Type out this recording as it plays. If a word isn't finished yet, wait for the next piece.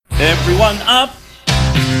Everyone up,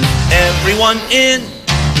 everyone in.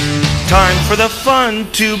 Time for the fun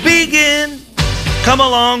to begin. Come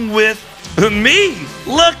along with me,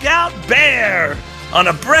 Lookout Bear, on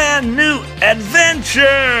a brand new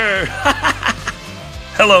adventure.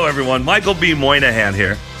 Hello, everyone. Michael B. Moynihan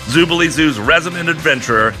here, Zoobilee Zoo's resident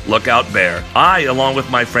adventurer, Lookout Bear. I, along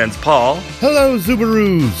with my friends Paul. Hello,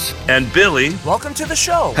 Zoobaroos. And Billy. Welcome to the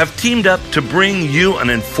show. Have teamed up to bring you an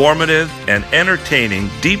informative and entertaining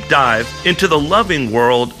deep dive into the loving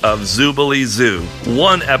world of Zoobilee Zoo,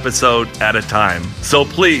 one episode at a time. So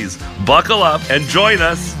please, buckle up and join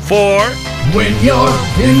us for... When you're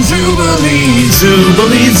in Zoobilee,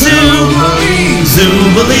 Zoobilee Zoo,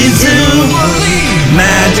 Zoobilee Zoo,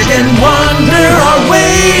 magic and wonder are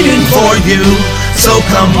waiting for you. So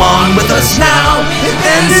come on with us now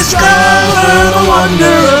and discover the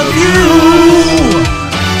wonder of you.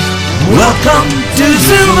 Welcome to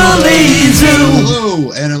Zoobilee Zoo. Hello,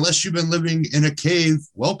 and unless you've been living in a cave,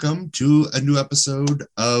 welcome to a new episode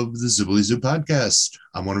of the Zoobilee Zoo podcast.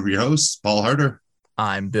 I'm one of your hosts, Paul Harder.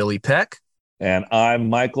 I'm Billy Peck. And I'm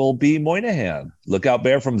Michael B. Moynihan, Lookout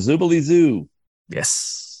Bear from Zoobilee Zoo.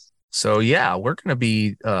 Yes. So, yeah, we're going to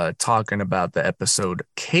be talking about the episode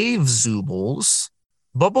Cave Zoobles.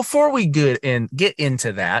 But before we get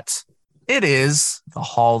into that, it is the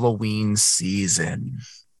Halloween season.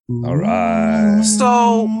 All right.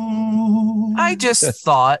 So, I just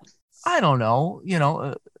thought, I don't know,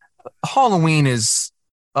 Halloween is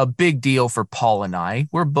a big deal for Paul and I.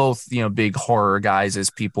 We're both, big horror guys, as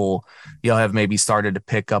people, have maybe started to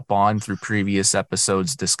pick up on through previous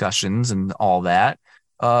episodes, discussions, and all that.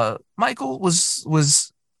 Michael,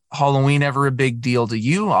 was Halloween ever a big deal to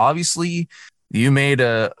you? Obviously, you made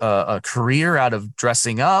a career out of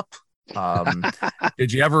dressing up.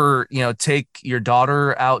 Did you ever, take your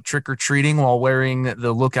daughter out trick or treating while wearing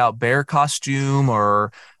the Lookout Bear costume,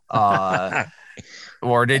 or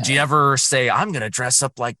did you ever say, I'm going to dress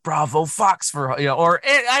up like Bravo Fox for, or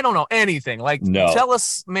I don't know, anything? Like, no. Tell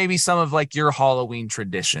us maybe some of like your Halloween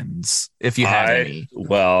traditions, if you had any.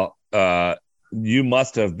 Well, you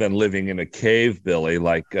must have been living in a cave, Billy,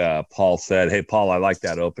 like Paul said. Hey, Paul, I like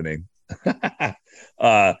that opening.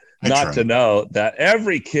 Not to know that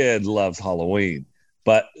every kid loves Halloween,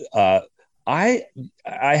 but I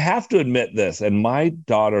have to admit this, and my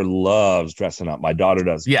daughter loves dressing up. My daughter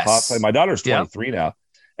does cosplay. My daughter's 23 now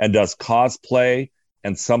and does cosplay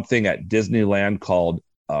and something at Disneyland called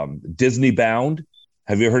Disney Bound.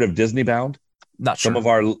 Have you heard of Disney Bound? Not sure. Some of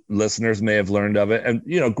our listeners may have learned of it.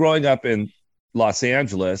 And, growing up in Los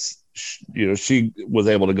Angeles, she was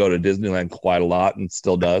able to go to Disneyland quite a lot and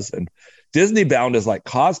still does. And Disney Bound is like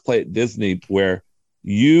cosplay at Disney, where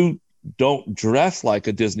you don't dress like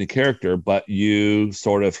a Disney character, but you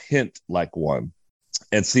sort of hint like one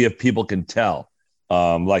and see if people can tell,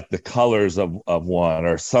 like the colors of one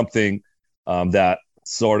or something that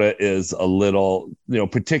sort of is a little,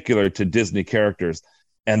 particular to Disney characters.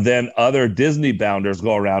 And then other Disney bounders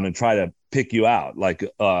go around and try to pick you out. Like,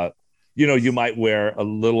 you might wear a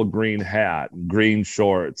little green hat, green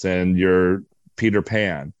shorts, and you're Peter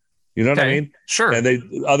Pan. You know what I mean? Sure.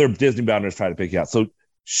 And other Disney bounders try to pick you out. So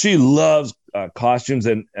she loves costumes,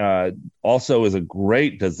 and also is a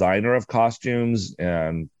great designer of costumes.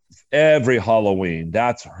 And every Halloween,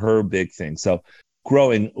 that's her big thing. So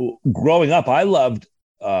growing up, I loved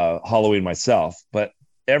Halloween myself, but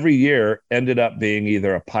every year ended up being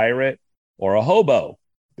either a pirate or a hobo,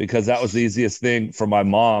 because that was the easiest thing for my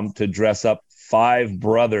mom to dress up 5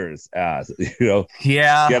 brothers as.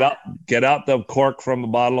 Yeah. Get out the cork from a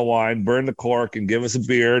bottle of wine, burn the cork, and give us a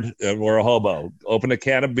beard, and we're a hobo. Open a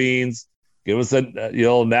can of beans, give us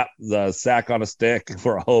the sack on a stick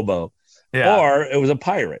for a hobo. Yeah. Or it was a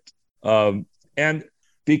pirate. And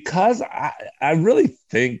because I really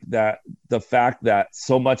think that the fact that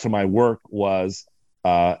so much of my work was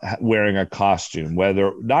wearing a costume,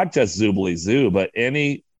 whether not just Zoobilee Zoo, but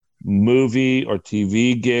any movie or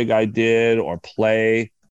TV gig I did or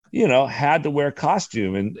play, had to wear a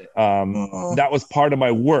costume. And that was part of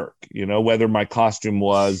my work, whether my costume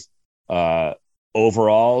was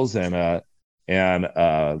overalls and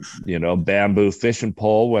bamboo fishing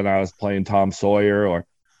pole when I was playing Tom Sawyer, or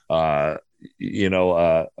a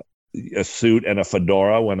suit and a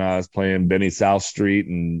fedora when I was playing Benny South Street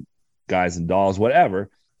and Guys and Dolls,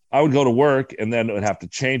 whatever. I would go to work and then would have to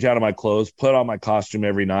change out of my clothes, put on my costume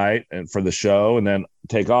every night and for the show, and then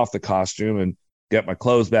take off the costume and get my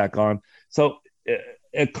clothes back on. So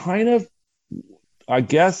it kind of, I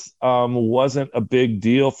guess, wasn't a big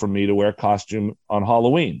deal for me to wear a costume on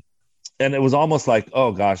Halloween. And it was almost like,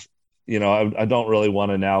 oh gosh, I don't really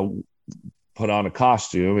want to now put on a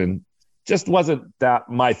costume and just wasn't that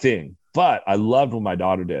my thing. But I loved what my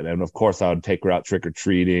daughter did. And of course, I would take her out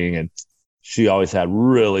trick-or-treating, and she always had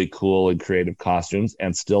really cool and creative costumes,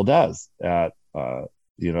 and still does at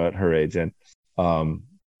at her age. And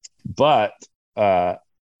but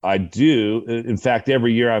I do, in fact,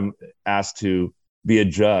 every year I'm asked to be a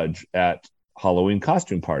judge at Halloween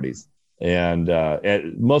costume parties, and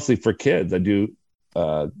mostly for kids. I do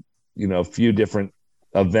a few different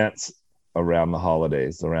events around the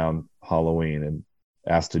holidays, around Halloween, and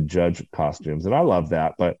asked to judge costumes, and I love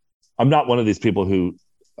that. But I'm not one of these people who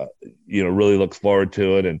really looks forward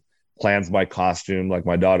to it and plans my costume like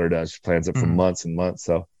my daughter does. She plans it for months and months.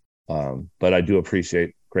 So but I do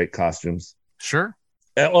appreciate great costumes. Sure.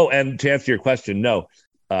 And to answer your question, no.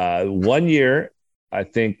 1 year I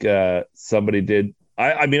think somebody did.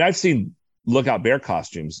 I mean, I've seen Lookout Bear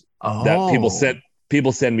costumes that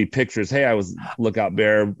people send me pictures. Hey, I was Lookout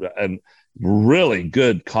Bear, and really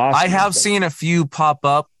good costumes. I have seen a few pop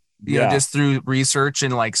up, just through research,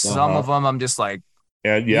 and like some of them, I'm just like,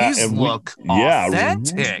 these look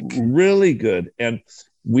authentic, really good. And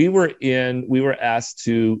we were asked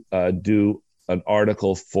to do an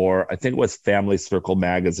article for, I think it was Family Circle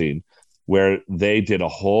magazine, where they did a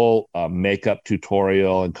whole makeup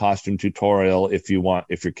tutorial and costume tutorial if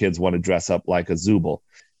your kids want to dress up like a Zooble.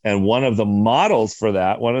 And one of the models for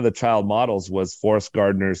that, one of the child models, was Forrest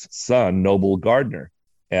Gardner's son, Noble Gardner.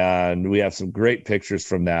 And we have some great pictures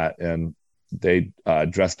from that. And they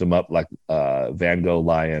dressed him up like Van Gogh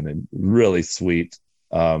lion, and really sweet.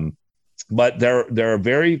 But there are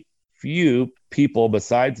very few people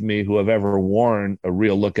besides me who have ever worn a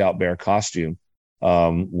real Lookout Bear costume.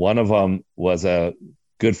 One of them was a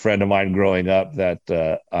good friend of mine growing up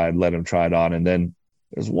that I let him try it on. And then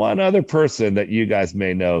there's one other person that you guys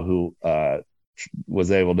may know who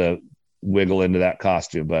was able to wiggle into that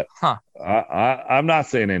costume, but I'm not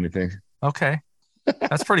saying anything. Okay.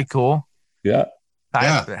 That's pretty cool. Yeah.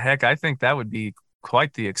 I think that would be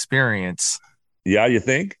quite the experience. Yeah, you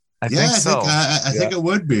think? I think so. I think it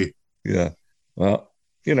would be. Yeah. Well,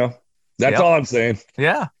 that's all I'm saying.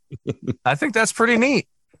 Yeah. I think that's pretty neat.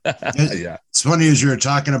 Yeah. It's funny, as you were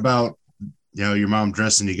talking about, your mom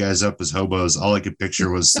dressing you guys up as hobos. All I could picture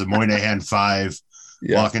was the Moynihan Five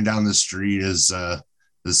walking down the street as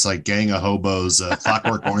this like gang of hobos,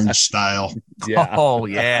 Clockwork Orange style. Yeah. Oh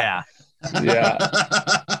yeah. Yeah.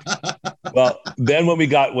 Well, then when we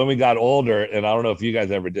got older, and I don't know if you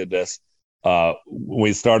guys ever did this,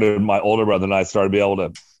 we started, my older brother and I started to be able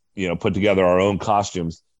to, put together our own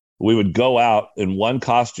costumes. We would go out in one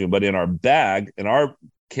costume, but in our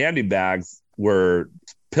candy bags were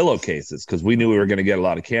pillowcases, because we knew we were going to get a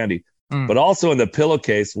lot of candy. But also in the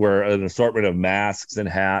pillowcase were an assortment of masks and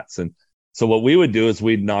hats. And so what we would do is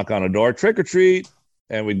we'd knock on a door, trick or treat,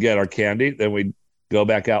 and we'd get our candy. Then we'd go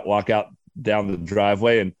back out, walk out down the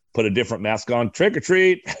driveway, and put a different mask on, trick or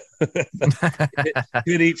treat.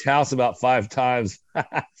 hit each house about 5 times.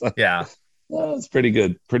 So, yeah. Well, it's pretty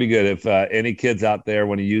good. Pretty good. If any kids out there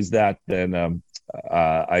want to use that, then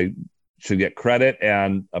I should get credit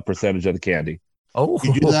and a percentage of the candy. Oh,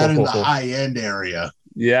 you do that in the high end area.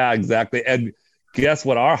 Yeah, exactly. And guess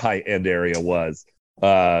what our high end area was?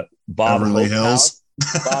 Bob Beverly Hope's Hills.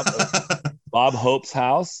 House. Bob Hope's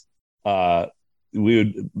house.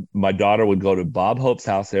 My daughter would go to Bob Hope's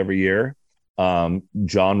house every year.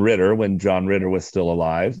 John Ritter, when John Ritter was still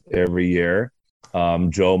alive, every year.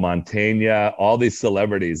 Joe Mantegna, all these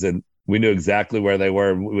celebrities, and we knew exactly where they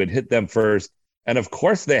were. We would hit them first, and of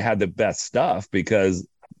course they had the best stuff, because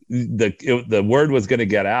the word was going to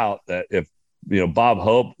get out that if Bob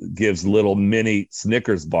Hope gives little mini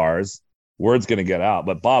Snickers bars, word's going to get out.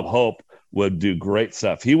 But Bob Hope would do great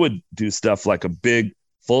stuff. He would do stuff like a big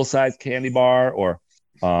full-size candy bar, or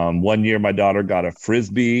 1 year my daughter got a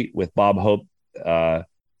Frisbee with Bob Hope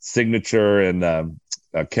signature and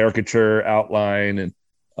a caricature outline, and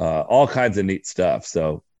all kinds of neat stuff.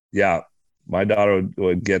 So yeah, my daughter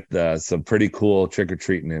would get some pretty cool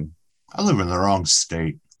trick-or-treating in. I live in the wrong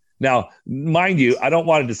state. Now, mind you, I don't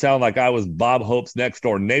want it to sound like I was Bob Hope's next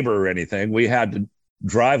door neighbor or anything. We had to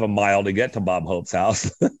drive a mile to get to Bob Hope's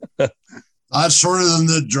house. That's shorter than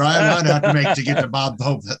the drive I'd have to make to get to Bob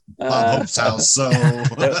Hope's house. So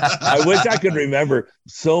I wish I could remember.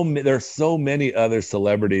 There's so many other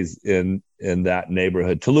celebrities in that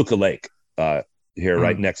neighborhood, Toluca Lake, here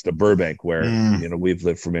right next to Burbank, where we've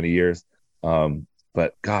lived for many years.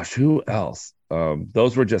 But gosh, who else?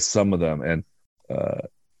 Those were just some of them, and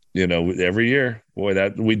every year, boy,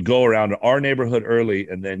 that we'd go around to our neighborhood early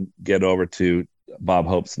and then get over to Bob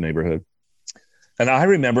Hope's neighborhood. And I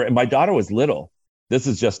remember, and my daughter was little. This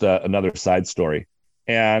is just another side story.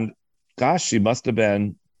 And gosh, she must have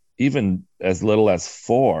been even as little as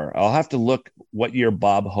 4. I'll have to look what year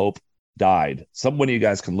Bob Hope died. One of you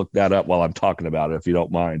guys can look that up while I'm talking about it, if you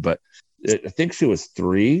don't mind. But I think she was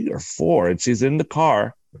 3 or 4, and she's in the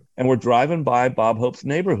car, and we're driving by Bob Hope's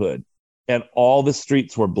neighborhood, and all the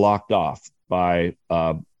streets were blocked off by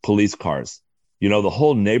police cars. The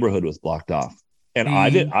whole neighborhood was blocked off. And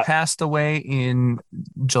he passed away in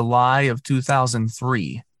July of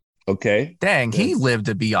 2003. Okay. Dang, he lived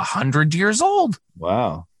to be 100 years old.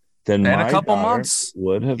 Wow. Then in a couple months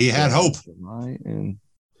would have. He had hope. In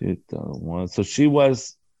 2001. So she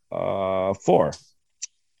was 4.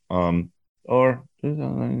 Or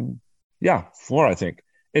 4, I think.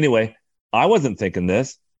 Anyway, I wasn't thinking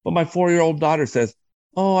this, but my 4-year-old daughter says,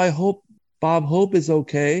 "Oh, I hope Bob Hope is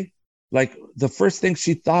okay." Like, the first thing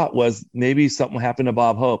she thought was maybe something happened to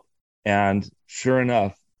Bob Hope. And sure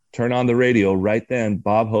enough, turn on the radio right then,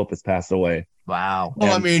 Bob Hope has passed away. Wow.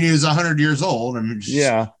 Well, he was 100 years old.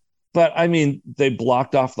 Yeah. But they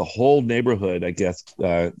blocked off the whole neighborhood, I guess,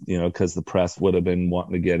 because the press would have been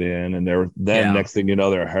wanting to get in. And next thing you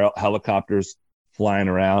know, there are helicopters flying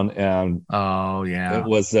around. And it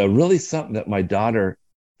was really something that my daughter,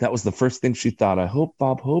 that was the first thing she thought. I hope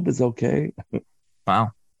Bob Hope is okay.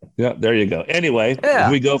 Wow. Yeah, there you go. Anyway,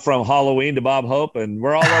 we go from Halloween to Bob Hope, and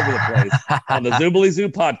we're all over the place on the Zoobly Zoo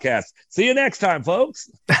podcast. See you next time, folks.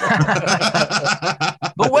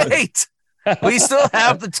 But wait, we still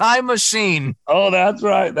have the time machine. Oh, that's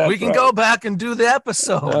right. We can go back and do the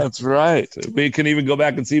episode. That's right. We can even go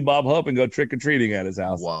back and see Bob Hope and go trick-or-treating at his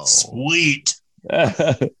house. Whoa. Sweet.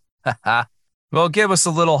 Well, give us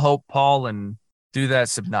a little hope, Paul, and do that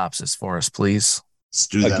synopsis for us, please. Let's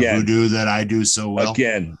do that voodoo that I do so well.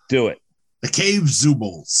 Again, do it. The Cave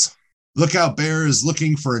Zoobles. Lookout Bear is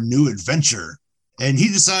looking for a new adventure, and he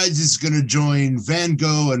decides he's going to join Van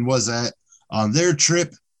Gogh and Wazette on their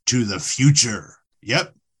trip to the future.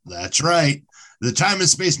 Yep, that's right. The time and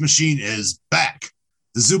space machine is back.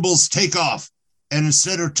 The Zoobles take off, and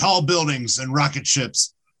instead of tall buildings and rocket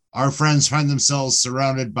ships, our friends find themselves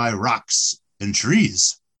surrounded by rocks and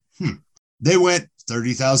trees. They went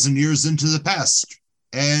 30,000 years into the past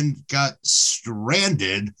and got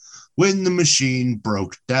stranded when the machine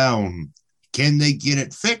broke down. Can they get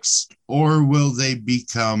it fixed, or will they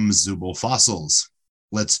become Zooble fossils?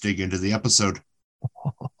 Let's dig into the episode.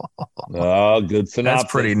 Oh, good synopsis.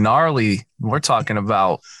 That's pretty gnarly. We're talking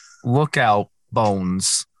about lookout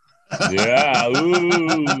bones. Yeah.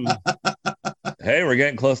 Ooh. Hey, we're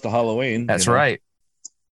getting close to Halloween. That's right.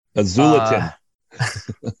 A Zoolatin.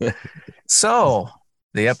 So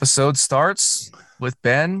the episode starts with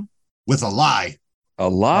Ben with a lie. A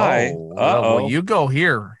lie? Well, you go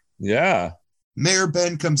here. Yeah. Mayor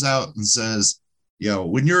Ben comes out and says,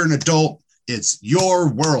 when you're an adult, it's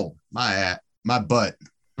your world. My butt.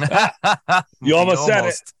 You almost said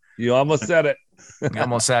it. You almost said it. You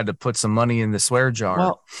almost had to put some money in the swear jar.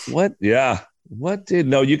 Well, what? Yeah. What did?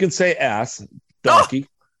 No, you can say ass, donkey.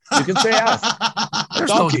 Oh! You can say ass. There's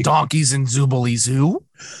no donkeys in Zoobly Zoo.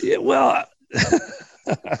 Yeah, well.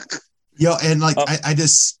 And I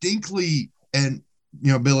distinctly, and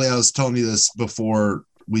Billy, I was telling you this before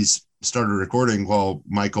we started recording while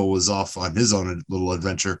Michael was off on his own little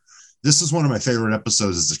adventure. This is one of my favorite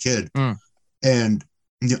episodes as a kid. And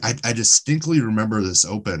I distinctly remember this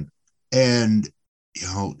open, and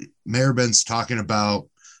Mayor Ben's talking about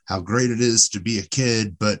how great it is to be a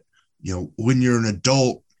kid, but when you're an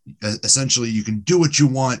adult, essentially you can do what you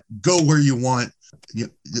want, go where you want.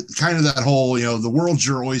 Kind of that whole, the world's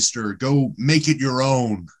your oyster, go make it your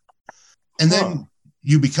own. And then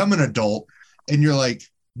you become an adult and you're like,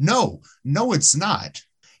 no, it's not.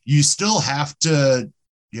 You still have to,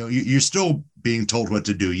 you're still being told what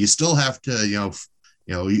to do. You still have to,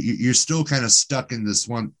 you're still kind of stuck in this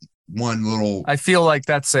one little. I feel like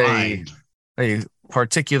that's a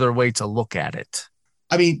particular way to look at it.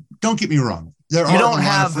 I mean, don't get me wrong. You don't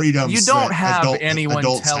have freedoms. You don't have anyone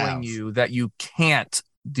telling you that you can't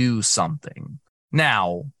do something.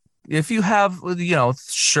 Now, if you have,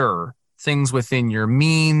 sure, things within your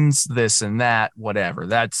means, this and that, whatever,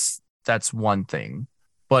 that's one thing.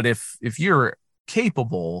 But if you're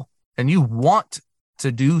capable and you want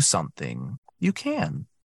to do something, you can.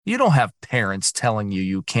 You don't have parents telling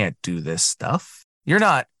you can't do this stuff. You're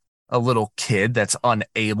not a little kid that's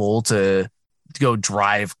unable to go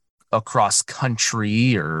drive across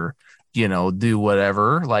country or, do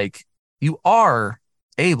whatever. Like, you are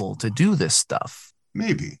able to do this stuff.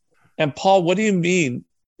 Maybe. And Paul, what do you mean?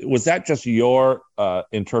 Was that just your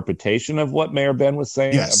interpretation of what Mayor Ben was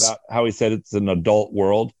saying about how he said it's an adult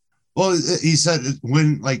world? Well, he said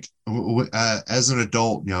when, as an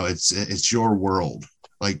adult, it's your world.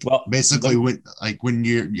 Like, Well, basically, when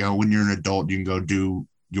you're an adult, you can go do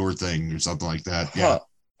your thing or something like that. Yeah.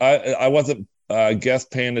 I wasn't, I guess,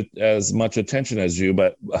 paying as much attention as you,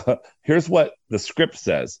 but here's what the script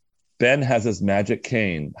says. Ben has his magic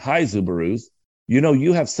cane. Hi, Zubaroos. You know,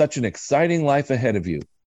 you have such an exciting life ahead of you.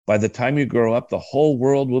 By the time you grow up, the whole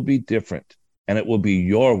world will be different, and it will be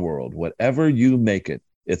your world, whatever you make it.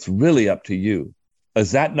 It's really up to you.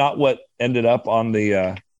 Is that not what ended up on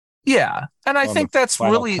the Yeah. And I think that's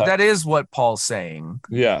really, cut? that is what Paul's saying.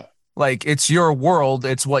 Yeah. Like, it's your world.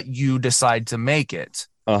 It's what you decide to make it.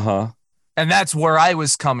 Uh-huh. And that's where I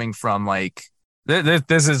was coming from. Like,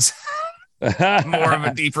 this is more of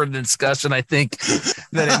a deeper discussion, I think,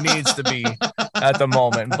 than it needs to be at the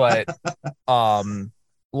moment. But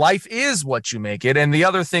life is what you make it. And the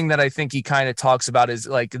other thing that I think he kind of talks about is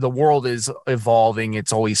like the world is evolving.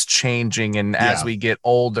 It's always changing. And as we get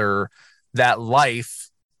older, that life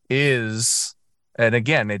is, and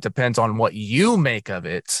again, it depends on what you make of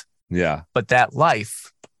it. Yeah. But that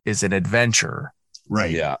life is an adventure.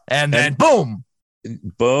 Right. Yeah. And then boom.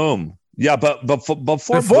 Yeah, but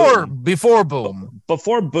before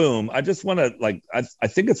boom, I just want to I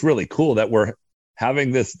think it's really cool that we're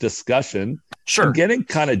having this discussion. Sure. And getting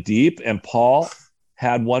kind of deep, and Paul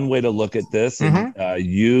had one way to look at this, and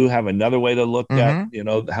you have another way to look at,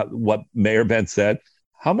 what Mayor Ben said.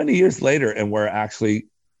 How many years later, and we're actually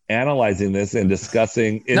analyzing this and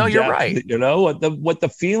discussing in depth, you're right. What the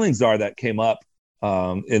feelings are that came up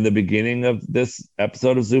in the beginning of this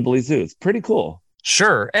episode of Zoobilee Zoo. It's pretty cool.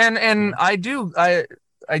 Sure. And I do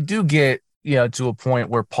get, to a point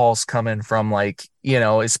where Paul's coming from, like,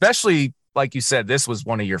 especially like you said, this was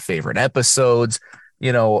one of your favorite episodes.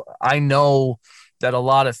 I know that a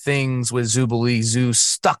lot of things with Zoobilee Zoo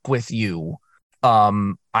stuck with you.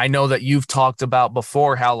 I know that you've talked about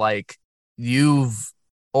before how, like, you've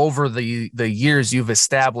over the years, you've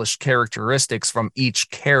established characteristics from each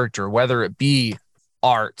character, whether it be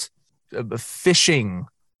art, fishing.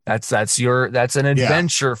 That's an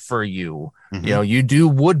adventure for you. Mm-hmm. You do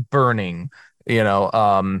wood burning,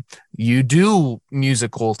 you do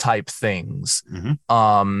musical type things.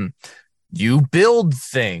 Mm-hmm. You build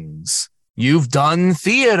things, you've done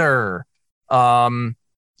theater,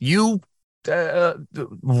 you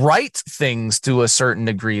write things to a certain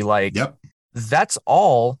degree. Like, that's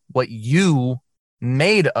all what you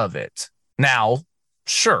made of it. Now,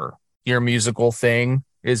 sure, your musical thing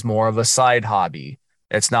is more of a side hobby.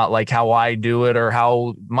 It's not like how I do it or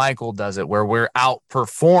how Michael does it, where we're out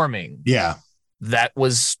performing. Yeah. That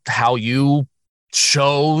was how you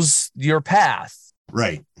chose your path.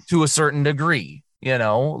 Right. To a certain degree,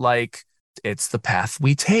 like, it's the path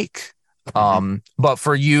we take. But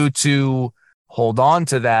for you to hold on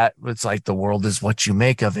to that, it's like the world is what you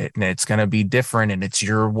make of it, and it's going to be different, and it's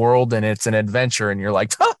your world, and it's an adventure. And you're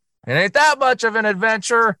like, it ain't that much of an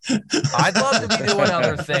adventure. I'd love to be doing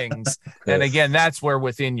other things. And again, that's where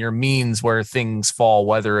within your means where things fall,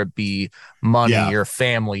 whether it be money, your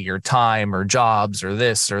family, your time, or jobs, or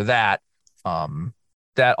this or that.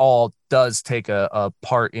 That all does take a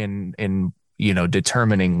part in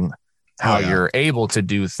determining how you're able to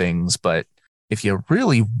do things. But if you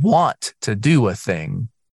really want to do a thing,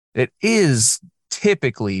 it is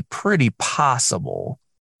typically pretty possible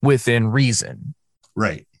within reason.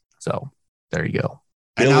 Right. So there you go.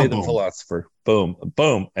 Billy the philosopher. Boom.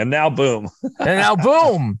 Boom. And now boom.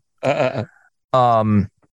 boom.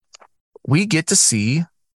 We get to see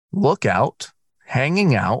Lookout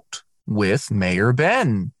hanging out with Mayor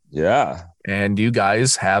Ben. Yeah. And you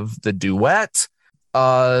guys have the duet.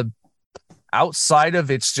 Outside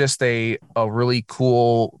of it's just a really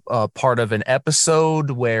cool part of an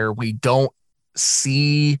episode where we don't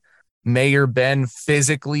see Mayor Ben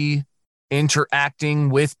physically interacting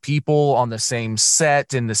with people on the same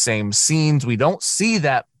set in the same scenes. We don't see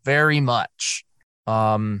that very much.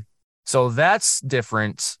 So that's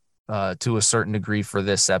different to a certain degree for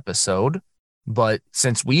this episode. But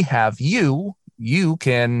since we have you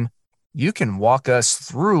can walk us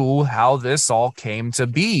through how this all came to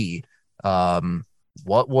be.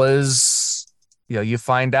 What was, you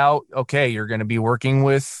find out, okay, you're going to be working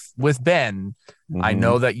with Ben. Mm-hmm. I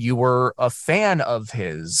know that you were a fan of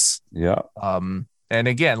his. Yeah. And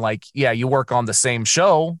again, like, you work on the same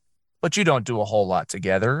show, but you don't do a whole lot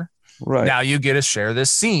together. Right. Now you get to share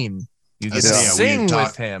this scene. You get to sing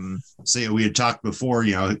with him. So we had talked before,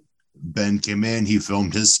 Ben came in, he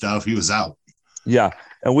filmed his stuff, he was out. Yeah.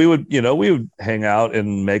 And we would hang out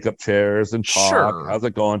in makeup chairs and talk. Sure. How's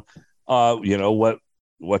it going?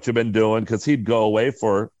 What you've been doing? Because he'd go away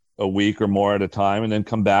for a week or more at a time and then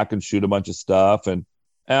come back and shoot a bunch of stuff. And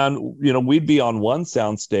we'd be on one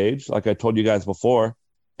sound stage, like I told you guys before,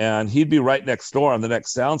 and he'd be right next door on the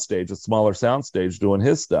next soundstage, a smaller soundstage, doing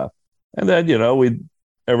his stuff. And then, you know, we'd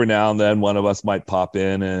every now and then one of us might pop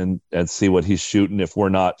in and see what he's shooting if we're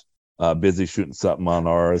not busy shooting something on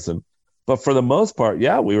ours. But for the most part,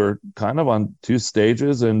 yeah, we were kind of on two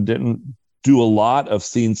stages and didn't do a lot of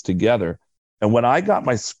scenes together. And when I got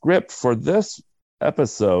my script for this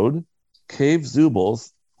episode, Cave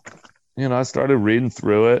Zoobles, you know, I started reading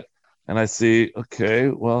through it and I see, okay,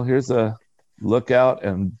 well, here's a Lookout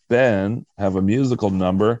and Ben have a musical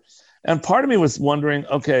number. And part of me was wondering,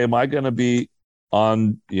 okay, am I going to be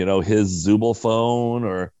on, you know, his Zooble phone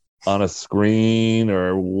or on a screen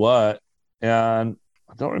or what? And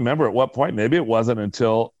I don't remember at what point. Maybe it wasn't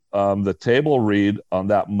until the table read on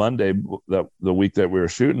that Monday, that the week that we were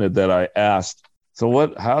shooting it, that I asked,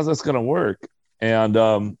 so how's this going to work?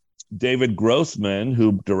 And David Grossman,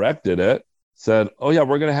 who directed it, said, oh yeah,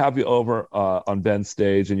 we're going to have you over on Ben's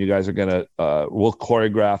stage, and you guys are going to, we'll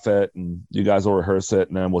choreograph it and you guys will rehearse it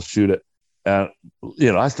and then we'll shoot it. And,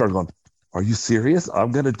 you know, I started going, are you serious?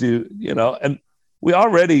 I'm going to do, you know, and we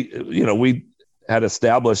already, you know, we had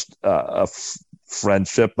established a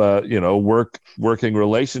friendship, you know, working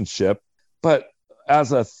relationship. But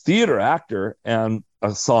as a theater actor and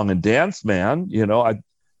a song and dance man, you know, I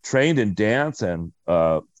trained in dance and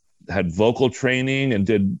had vocal training and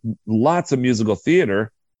did lots of musical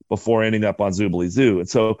theater before ending up on Zoobilee Zoo. And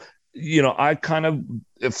so, you know, I kind of,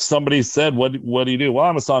 if somebody said, what do you do? Well,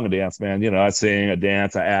 I'm a song and dance man. You know, I sing, I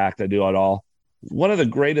dance, I act, I do it all. One of the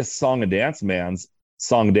greatest song and dance men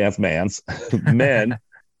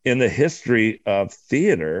in the history of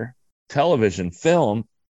theater, television, film,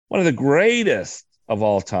 one of the greatest of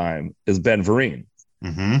all time is Ben Vereen.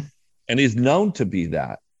 Mm-hmm. And he's known to be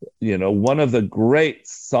that, you know, one of the great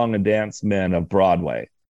song and dance men of Broadway,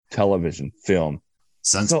 television, film.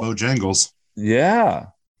 Since Bojangles. Yeah.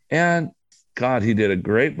 And God, he did a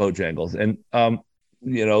great Bojangles. And,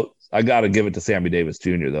 you know, I got to give it to Sammy Davis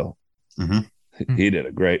Jr., though. Mm-hmm. He did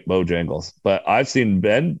a great Bojangles. But I've seen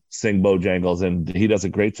Ben sing Bojangles, and he does a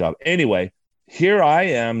great job. Anyway, here I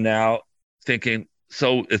am now thinking,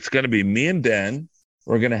 so it's going to be me and Ben.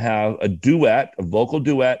 We're going to have a duet, a vocal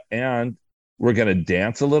duet, and we're going to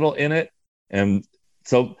dance a little in it. And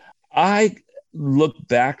so I look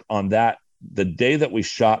back on that, the day that we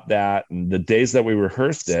shot that and the days that we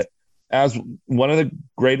rehearsed it, as one of the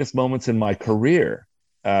greatest moments in my career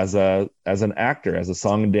as an actor, as a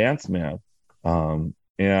song and dance man.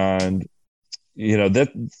 And you know,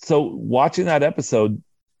 so watching that episode,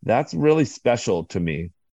 that's really special to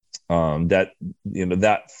me. That, you know,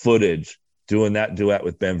 that footage, doing that duet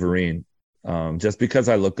with Ben Vereen, just because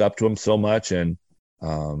I look up to him so much and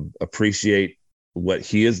appreciate what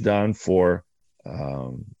he has done for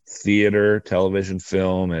theater, television,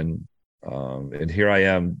 film, and here I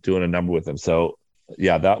am doing a number with him. So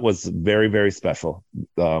yeah, that was very, very special.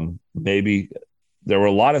 Maybe there were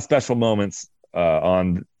a lot of special moments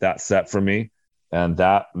on that set for me, and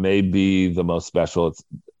that may be the most special. It's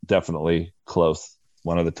definitely close,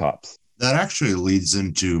 one of the tops. That actually leads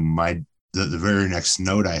into the very next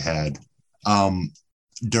note I had.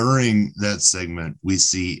 During that segment, we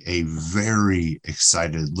see a very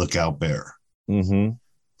excited Lookout Bear. Mm-hmm.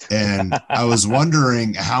 And I was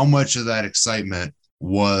wondering how much of that excitement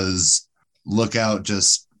was Lookout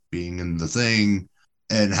just being in the thing,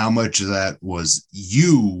 and how much of that was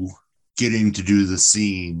you getting to do the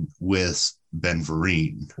scene with Ben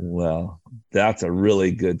Vereen. Well, that's a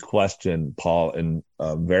really good question, Paul, and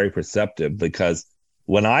very perceptive, because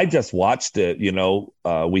when I just watched it, you know,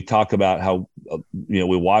 we talk about how, you know,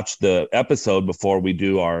 we watch the episode before we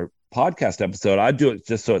do our podcast episode. I do it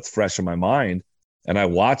just so it's fresh in my mind. And I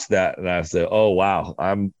watched that and I said, oh, wow,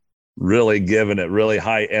 I'm really giving it really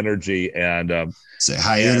high energy. And say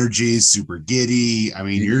high energy, super giddy. I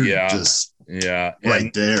mean, you're just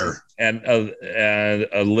right there. And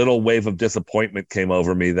a little wave of disappointment came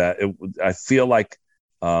over me that I feel like,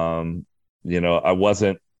 you know, I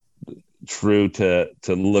wasn't true to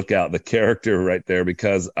Lookout, the character right there,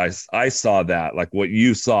 because I saw that, like what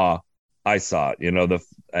you saw, I saw it, you know,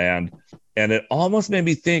 and it almost made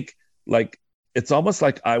me think, like, it's almost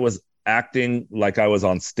like I was acting like I was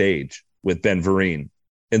on stage with Ben Vereen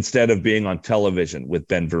instead of being on television with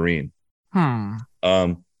Ben Vereen.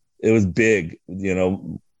 It was big, you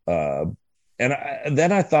know, and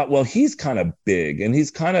then I thought, well, he's kind of big, and he's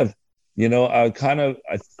kind of, you know, I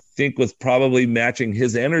think was probably matching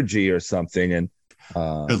his energy or something. And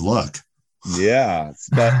good luck. Yeah,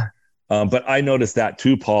 but I noticed that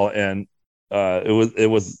too, Paul, and it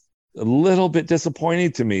was a little bit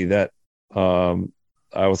disappointing to me that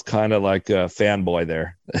I was kind of like a fanboy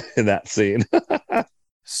there in that scene.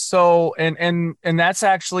 So and that's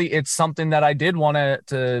actually, it's something that I did want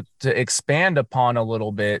to expand upon a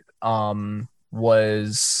little bit.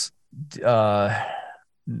 Was uh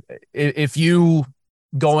if you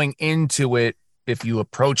going into it, if you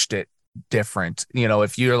approached it different,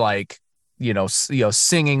 if you're like,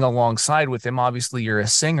 singing alongside with him, obviously you're a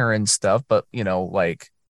singer and stuff, but like,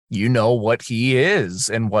 what he is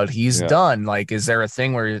and what he's done. Like, is there a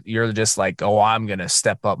thing where you're just like, oh, I'm going to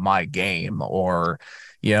step up my game, or,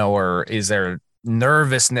 or is there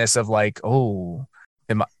nervousness of like, oh,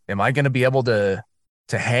 am I going to be able to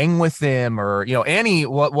hang with them, or,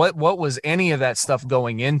 what was any of that stuff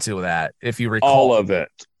going into that, if you recall?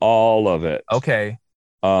 All of it. Okay.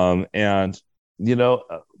 And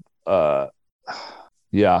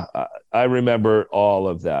yeah, I remember all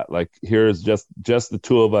of that. Like, here's just the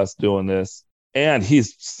two of us doing this. And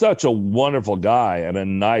he's such a wonderful guy and a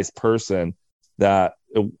nice person that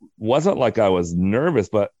it wasn't like I was nervous,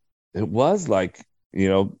 but it was like,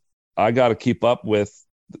 I got to keep up with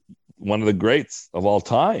one of the greats of all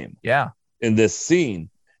time. Yeah. In this scene.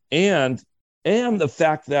 And the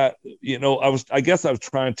fact that, I guess I was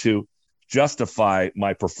trying to justify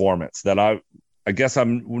my performance, that I guess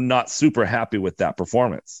I'm not super happy with that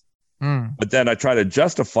performance. But then I try to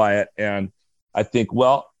justify it, and I think,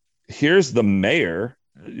 well, here's the mayor.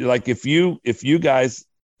 Like, if you guys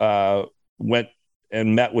went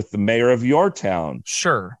and met with the mayor of your town,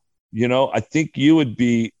 sure, I think you would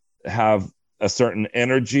have a certain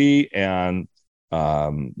energy, and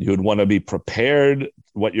you would want to be prepared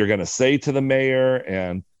what you're going to say to the mayor,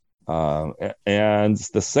 and it's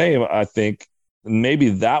the same. I think maybe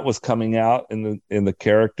that was coming out in the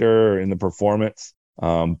character, in the performance.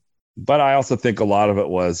 But I also think a lot of it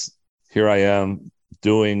was, here I am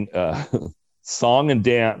doing song and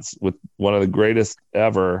dance with one of the greatest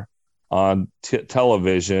ever on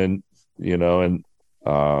television, and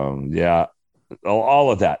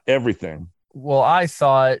all of that, everything. Well, I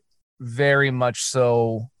thought very much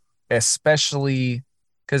so, especially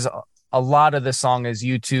because a lot of the song is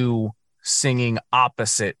you two singing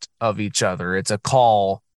opposite of each other. It's a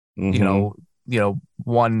call,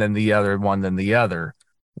 one then the other, one then the other.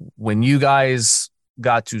 When you guys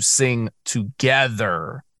got to sing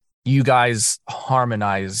together, you guys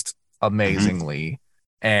harmonized amazingly.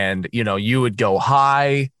 And, you would go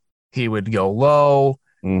high, he would go low.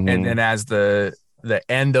 And then as the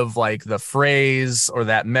end of like the phrase or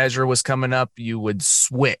that measure was coming up, you would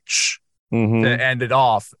switch to end it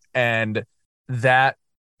off. And that,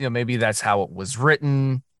 maybe that's how it was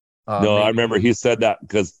written. No, I remember he said that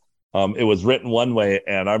because it was written one way,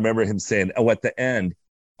 and I remember him saying, oh, at the end,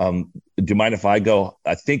 do you mind if I go?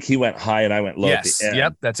 I think he went high and I went low at the end.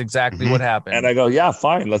 Yep, that's exactly what happened. And I go, yeah,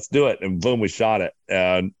 fine, let's do it. And boom, we shot it.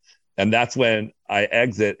 And that's when I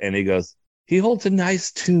exit, and he goes, he holds a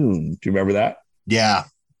nice tune. Do you remember that? Yeah.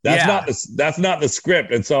 That's not the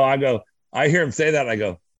script. And so I hear him say that, and I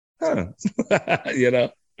go, huh.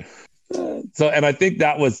 So, and I think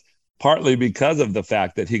that was partly because of the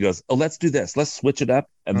fact that he goes, oh, let's do this. Let's switch it up.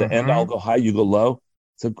 And the end, I'll go high, you go low.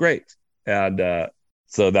 So great. And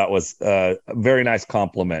so that was a very nice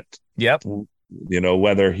compliment. Yep.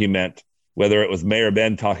 Whether it was Mayor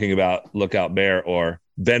Ben talking about Lookout Bear, or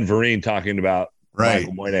Ben Vereen talking about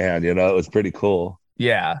Michael Moynihan, it was pretty cool.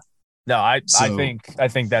 Yeah. No, I think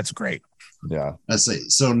that's great. Yeah. I say,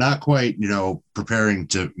 so not quite, preparing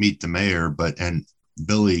to meet the mayor, and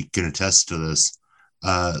Billy can attest to this.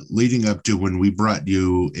 Leading up to when we brought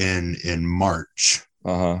you in March,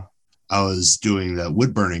 I was doing the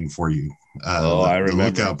wood burning for you. I remember the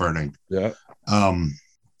lookout burning. Yeah.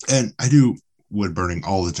 And I do wood burning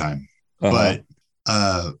all the time, but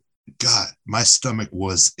God, my stomach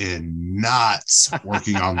was in knots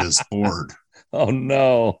working on this board. Oh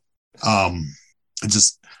no. I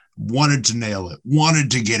just wanted to nail it, wanted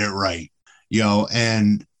to get it right,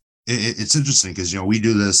 and it's interesting because, we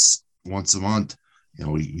do this once a month.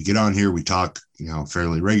 We get on here, we talk,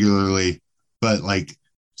 fairly regularly, but like,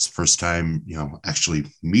 it's the first time, actually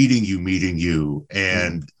meeting you.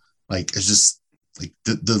 And like, it's just like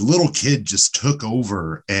the little kid just took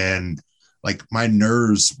over, and like my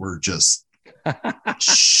nerves were just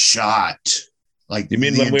shot. Like, you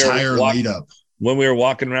mean the entire lead up when we were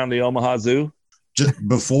walking around the Omaha Zoo? Just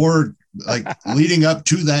before, like leading up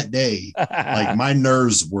to that day, like my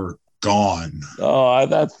nerves were gone. Oh,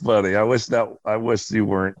 that's funny. I wish you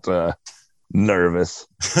weren't nervous.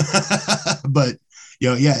 But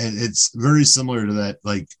it's very similar to that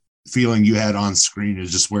like feeling you had on screen,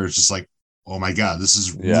 is just where it's just like, oh my God, this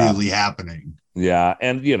is really happening. Yeah.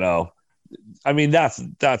 And I mean,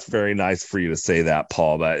 that's very nice for you to say that,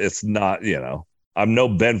 Paul, but it's not, I'm no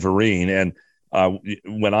Ben Vereen,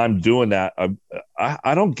 when I'm doing that,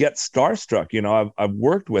 I don't get starstruck. You know, I've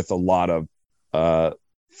worked with a lot of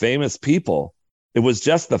famous people. It was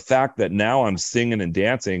just the fact that now I'm singing and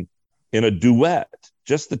dancing in a duet,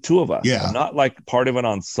 just the two of us. Yeah. I'm not like part of an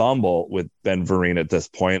ensemble with Ben Vereen at this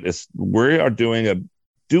point. We are doing a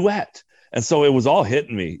duet. And so it was all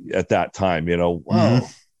hitting me at that time, you know, whoa. Mm-hmm.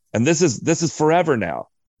 And this is forever now.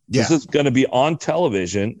 Yeah. This is going to be on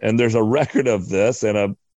television, and there's a record of this and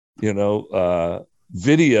a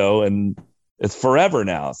video, and it's forever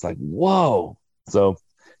now. It's like, whoa. So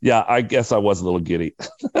yeah, I guess I was a little giddy.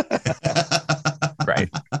 Right.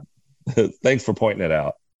 Thanks for pointing it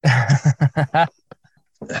out.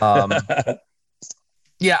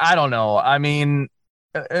 Yeah, I don't know. I mean,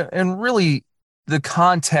 and really the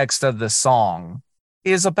context of the song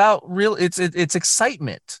is about it's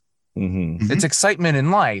excitement. Mm-hmm. It's excitement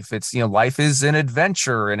in life. It's, life is an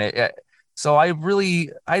adventure. And so I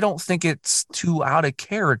don't think it's too out of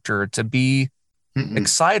character to be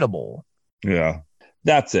excitable. Yeah,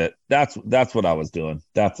 that's it. That's what I was doing.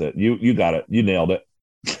 That's it. You got it. You nailed it.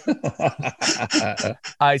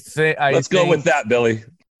 Let's go with that, Billy.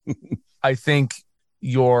 I think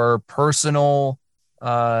your personal,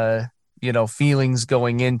 feelings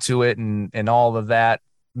going into it and all of that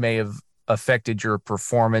may have affected your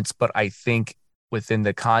performance, but I think within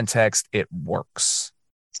the context, it works.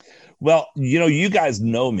 Well, you guys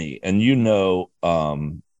know me, and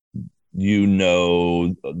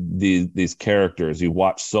these characters. You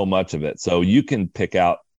watch so much of it, so you can pick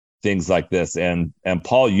out things like this. And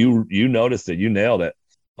Paul, you noticed it. You nailed it.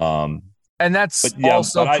 And that's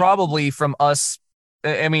probably from us.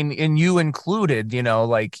 I mean, and you included,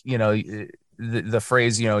 the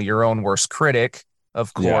phrase, your own worst critic,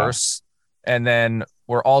 of course. Yeah. And then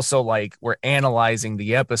we're also we're analyzing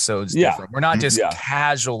the episodes different. We're not just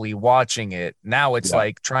casually watching it. Now it's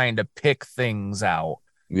like trying to pick things out.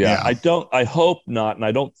 Yeah. I hope not. And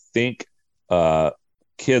I don't think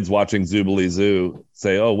kids watching Zoobilee Zoo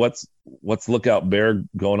say, oh, what's Lookout Bear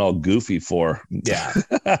going all goofy for? Yeah.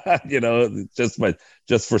 just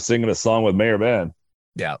for singing a song with Mayor Ben.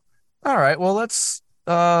 Yeah. All right. Well, let's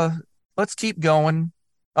keep going.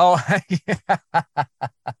 Oh, yeah.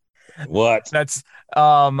 What? That's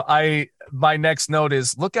my next note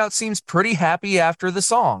is Lookout seems pretty happy after the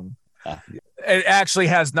song. It actually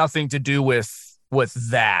has nothing to do with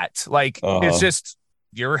that. It's just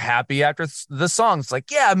you're happy after the song. It's like,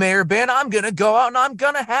 yeah, Mayor Ben, I'm gonna go out and I'm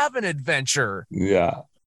gonna have an adventure. Yeah.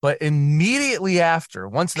 But immediately after,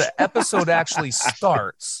 once the episode actually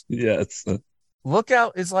starts, yes,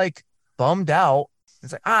 Lookout is bummed out.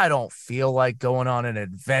 It's like, I don't feel like going on an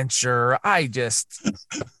adventure. I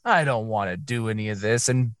don't want to do any of this.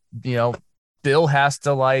 And, Bill has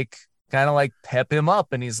to kind of pep him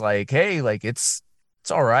up. And he's like, hey, it's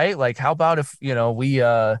all right. How about if, we,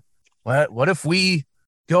 what if we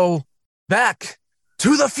go back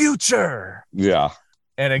to the future? Yeah.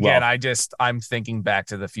 And again, I'm thinking Back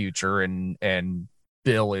to the Future and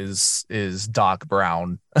Bill is Doc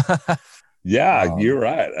Brown. Yeah, you're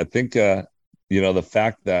right. I think, the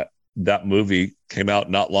fact that movie came out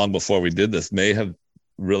not long before we did this may have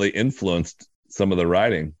really influenced some of the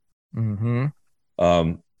writing. Mm-hmm.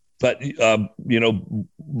 But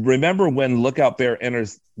remember when Lookout Bear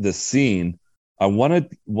enters the scene, I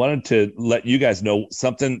wanted to let you guys know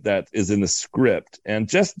something that is in the script. And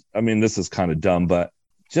this is kind of dumb, but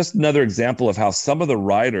just another example of how some of the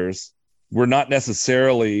writers were not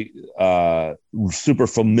necessarily super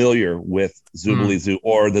familiar with Zoobilee Zoo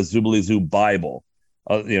or the Zoobilee Zoo Bible.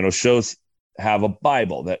 Shows have a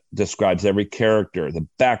Bible that describes every character, the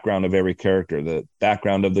background of every character, the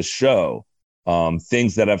background of the show,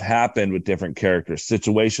 things that have happened with different characters,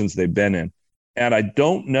 situations they've been in. And I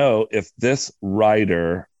don't know if this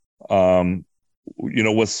writer,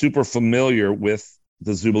 was super familiar with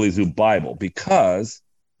the Zoobilee Zoo Bible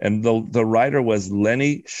and the writer was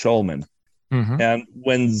Lenny Shulman. Mm-hmm. And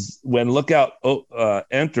when Lookout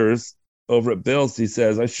enters over at Bill's, he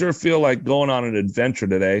says, I sure feel like going on an adventure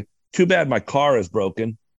today. Too bad my car is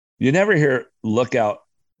broken. You never hear Lookout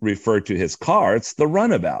refer to his car. It's the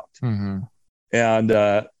runabout. Mm-hmm.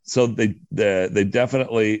 And so they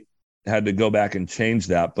definitely had to go back and change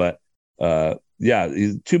that. But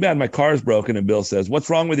too bad my car is broken. And Bill says, what's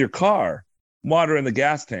wrong with your car? Water in the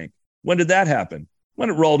gas tank. When did that happen? When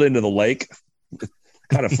it rolled into the lake.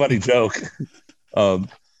 Kind of funny joke.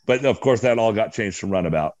 But of course that all got changed from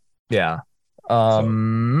runabout. Yeah.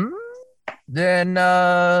 Then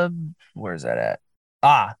where's that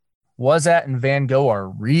at? Wazat and Van Gogh are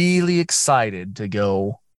really excited to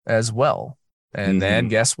go as well. And then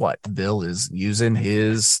guess what? Bill is using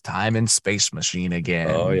his time and space machine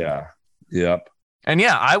again. Oh yeah. Yep. And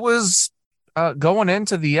yeah, I was going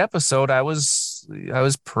into the episode, I was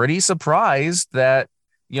pretty surprised that,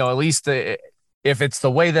 at least if it's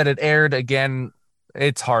the way that it aired, again,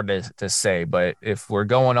 it's hard to say. But if we're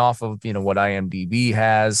going off of, what IMDb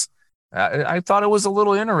has, I thought it was a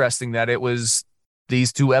little interesting that it was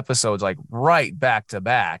these two episodes like right back to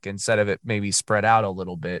back instead of it maybe spread out a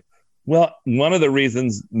little bit. Well, one of the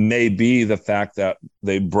reasons may be the fact that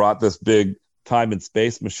they brought this big time and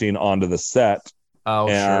space machine onto the set. Oh,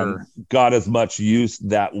 and sure. got as much use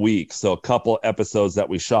that week. So a couple episodes that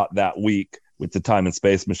we shot that week with the time and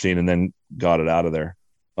space machine and then got it out of there.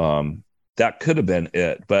 That could have been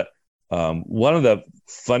it. But one of the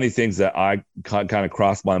funny things that I kind of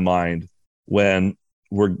crossed my mind when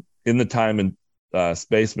we're in the time and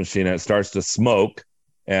space machine and it starts to smoke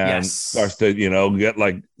and starts to, get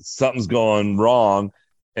like something's going wrong.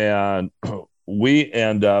 And we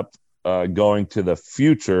end up going to the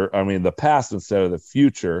the past instead of the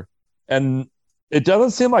future. And it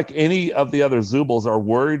doesn't seem like any of the other Zoobles are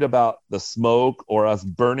worried about the smoke or us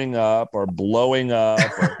burning up or blowing up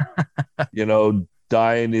or,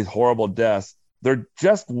 dying these horrible deaths. They're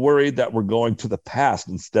just worried that we're going to the past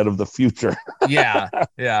instead of the future. Yeah.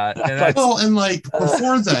 And like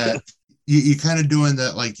before that, you kind of doing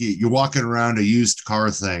that, like you're walking around a used car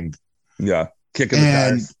thing. Yeah. Kicking the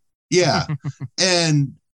tires. Yeah.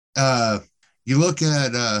 And you look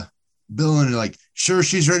at Bill and you're like, sure,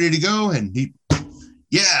 she's ready to go. And he,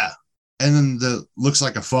 yeah. And then looks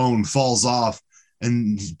like a phone falls off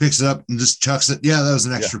and he picks it up and just chucks it. Yeah, that was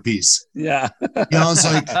an extra piece. Yeah. It's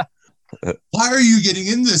like, why are you getting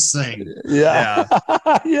in this thing? Yeah.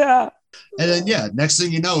 Yeah. And then, next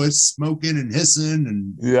thing you know, it's smoking and hissing.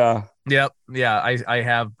 And yeah. Yep. Yeah. I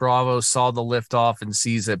have Bravo saw the lift off and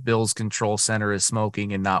sees that Bill's control center is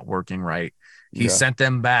smoking and not working right. He sent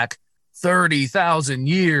them back 30,000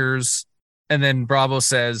 years. And then Bravo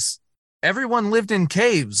says, everyone lived in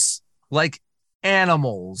caves like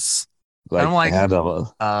animals. Like I'm like,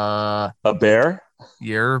 animals. A bear?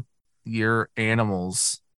 You're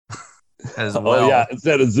animals as well. Oh, yeah.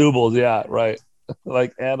 Instead of Zoobles. Yeah. Right.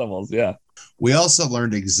 Like animals. Yeah. We also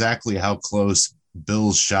learned exactly how close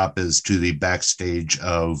Bill's shop is to the backstage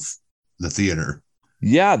of the theater.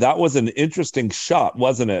 Yeah, that was an interesting shot,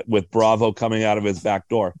 wasn't it? With Bravo coming out of his back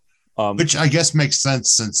door. Which I guess makes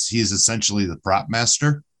sense since he's essentially the prop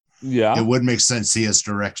master. Yeah. It would make sense he has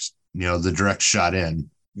the direct shot in.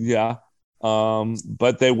 Yeah.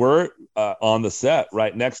 But they were on the set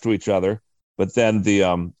right next to each other. But then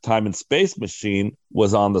the time and space machine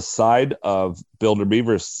was on the side of Builder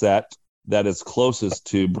Beaver's set that is closest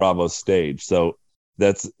to Bravo's stage. So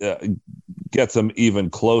that's gets them even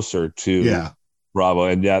closer to Bravo.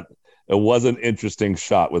 And yet it was an interesting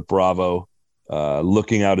shot with Bravo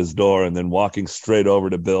looking out his door and then walking straight over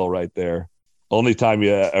to Bill right there. Only time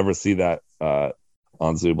you ever see that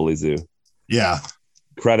on Zoobilee Zoo. Yeah.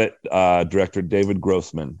 Credit director David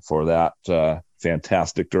Grossman for that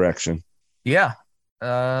fantastic direction. Yeah.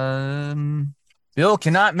 Bill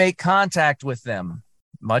cannot make contact with them,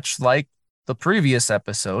 much like the previous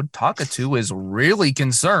episode. Talkatoo is really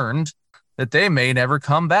concerned that they may never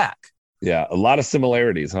come back. Yeah, a lot of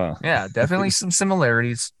similarities, huh? Yeah, definitely some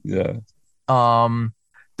similarities. Yeah. The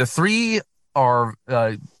three are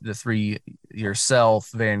the three, yourself,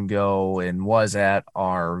 Van Gogh, and Wazat,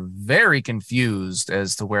 are very confused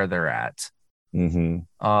as to where they're at.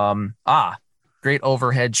 Mm-hmm. Great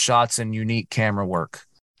overhead shots and unique camera work.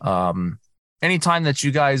 Anytime that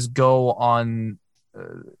you guys go on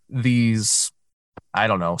these, I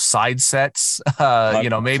don't know, side sets,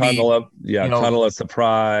 maybe Tunnel of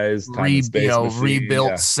Surprise,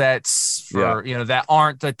 rebuilt sets for that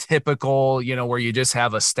aren't the typical, where you just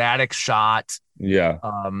have a static shot. Yeah.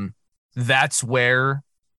 That's where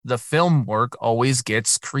the film work always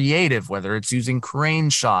gets creative, whether it's using crane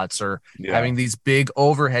shots or having these big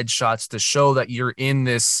overhead shots to show that you're in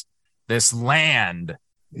this land.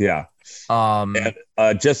 Yeah. And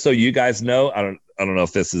just so you guys know, I don't know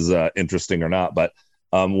if this is interesting or not, but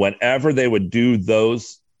whenever they would do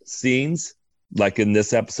those scenes, like in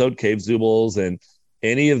this episode, Cave Zoobles, and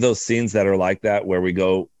any of those scenes that are like that, where we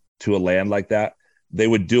go to a land like that, they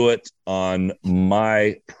would do it on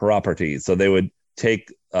my property. So they would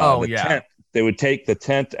take tent. They would take the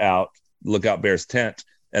tent out, Lookout Bear's tent,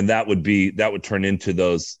 and that would turn into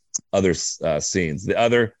those other scenes. The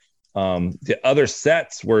other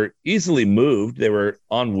sets were easily moved. They were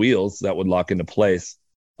on wheels that would lock into place.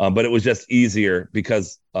 But it was just easier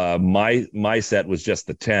because my set was just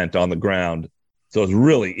the tent on the ground. So it was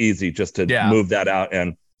really easy just to move that out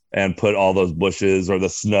and put all those bushes or the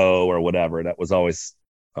snow or whatever. That was always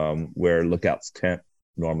where Lookout's tent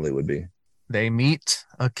normally would be. They meet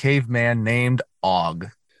a caveman named Og.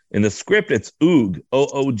 In the script, it's Oog,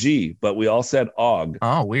 O-O-G, but we all said Og.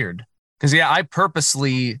 Oh, weird. Because, I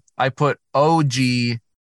put O-G,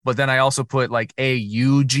 but then I also put like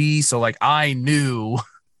A-U-G. So like I knew,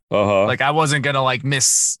 like I wasn't going to like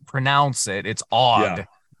mispronounce it. It's Og.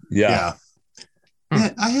 Yeah.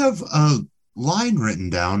 Man, I have a line written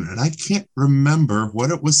down and I can't remember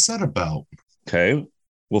what it was said about. Okay.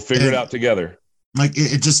 We'll figure it out together. Like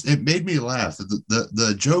it made me laugh.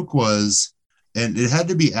 The joke was, and it had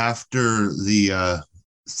to be after the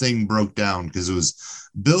thing broke down because it was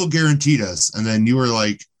Bill guaranteed us, and then you were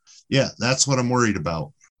like, "Yeah, that's what I'm worried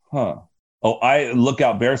about." Huh? Oh,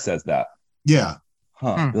 Lookout Bear says that. Yeah.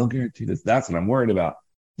 Huh? Bill guaranteed us. That's what I'm worried about.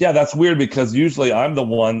 Yeah, that's weird because usually I'm the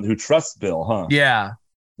one who trusts Bill. Huh? Yeah.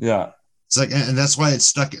 Yeah. It's like, and that's why it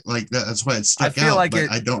stuck like that. That's why it stuck I feel out. like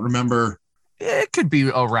but I don't remember. It could be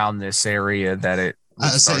around this area that it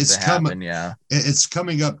starts to happen. Yeah. It's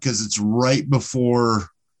coming up because it's right before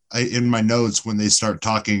in my notes when they start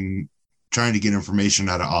talking, trying to get information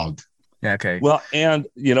out of Og. Yeah. Okay. Well, and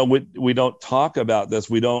we don't talk about this.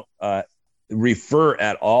 We don't refer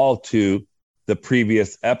at all to the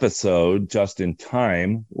previous episode, Just in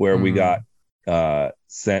Time, where we got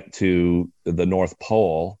sent to the North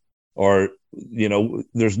Pole, or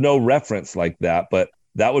there's no reference like that. But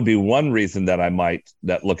that would be one reason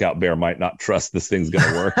that Lookout Bear might not trust this thing's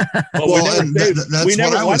going to work. But that's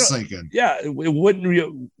what I was thinking. Yeah, wouldn't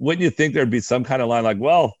you think there'd be some kind of line like,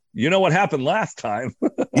 "Well, you know what happened last time?"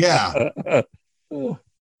 Yeah.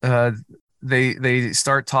 They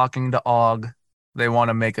start talking to Og. They want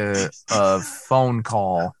to make a phone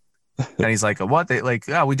call, and he's like, "What?" They like,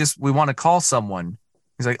 "Yeah, we want to call someone."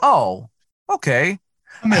 He's like, "Oh, okay."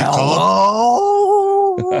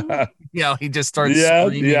 Hello. He just starts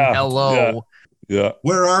screaming hello. Yeah.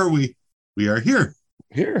 Where are we? We are here.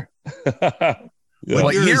 Here.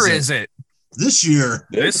 What year is it? This year.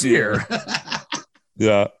 This year.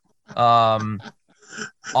 Yeah. Og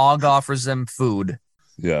offers them food.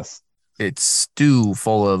 Yes. It's stew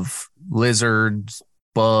full of lizards,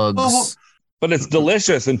 bugs. But it's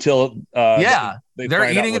delicious until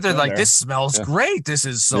they're eating it. They're like, "This smells great. This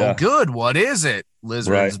is so good. What is it?"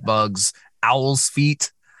 Lizards, bugs, owl's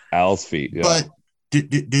feet. Owl's feet. Yeah. But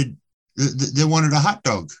did they wanted a hot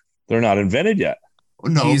dog? They're not invented yet.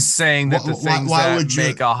 No, he's saying that the things that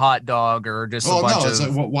make a hot dog are just a bunch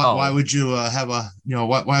of. Like, why would you have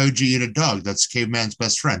why would you eat a dog? That's caveman's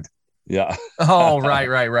best friend. Yeah. Oh,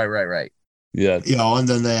 right. Yeah. And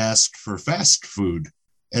then they asked for fast food,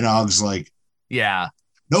 and Og's like, "Yeah,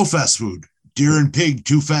 no fast food. Deer and pig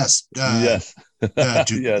too fast. Yes. Run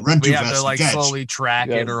too fast. We have to like slowly track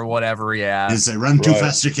it or whatever. Yeah. They say run too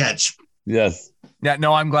fast to catch. Yes. Yeah.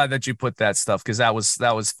 No, I'm glad that you put that stuff because that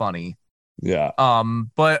was funny. Yeah.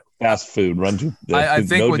 But fast food run too. I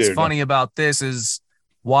think what's funny about this is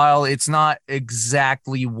while it's not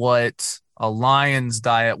exactly what a lion's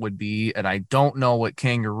diet would be, and I don't know what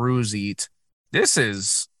kangaroos eat, this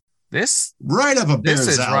is right up a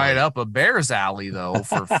bear's alley. Right up a bear's alley though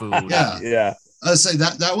for food. Yeah. I say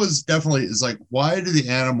that was definitely is like, why do the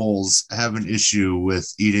animals have an issue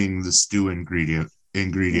with eating the stew ingredients?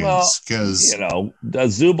 Because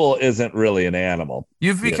Zubul isn't really an animal.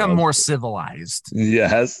 You've become more civilized.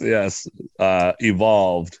 Yes.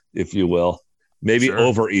 Evolved, if you will, maybe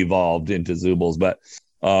over-evolved into Zubuls. But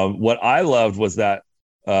what I loved was that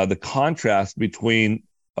the contrast between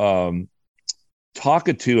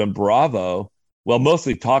Talkatoo and Bravo. Well,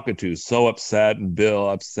 mostly Talkatoo so upset and Bill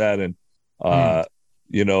upset, and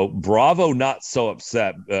Bravo not so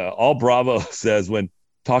upset. All Bravo says when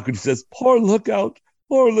Talkatoo says, "Poor Lookout,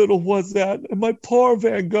 poor little was that, and my poor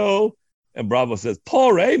Van Gogh," and Bravo says,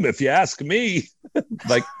 "Poor aim, if you ask me."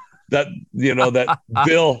 Like that, that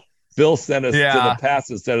Bill sent us to the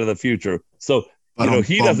past instead of the future. So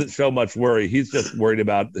he doesn't show much worry. He's just worried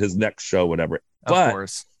about his next show, whatever. Of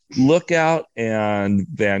course. Lookout and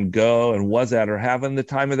Van Gogh and Wazat are having the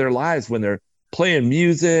time of their lives when they're playing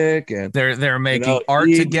music and they're making art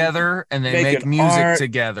together and they make music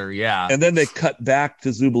together. Yeah. And then they cut back to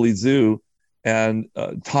Zubily Zoo and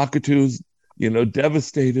Talkatoo's,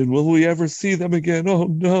 devastated. Will we ever see them again? Oh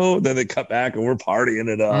no. Then they cut back and we're partying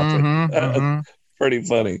it up. Pretty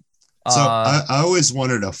funny. So I always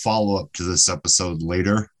wanted a follow-up to this episode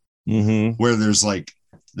later where there's like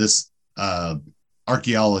this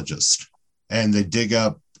archaeologist and they dig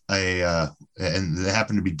up and they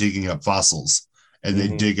happen to be digging up fossils and they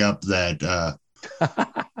dig up that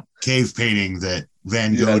cave painting that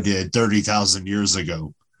Van Gogh did 30,000 years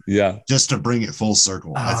ago. Yeah. Just to bring it full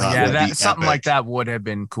circle. I thought that something like that would have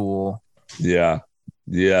been cool. Yeah.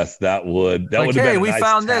 Yes, that would. That would have been we a nice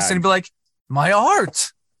found tag. this, and it'd be like, My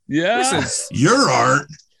art. Yeah. This is Your art.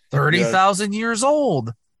 30,000 years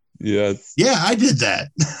old. Yes. Yeah, I did that.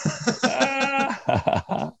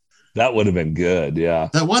 That would have been good. Yeah.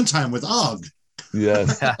 That one time with Og.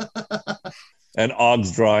 Yes. And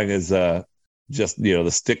Og's drawing is just, the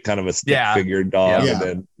stick, kind of a stick figure dog. Yeah. And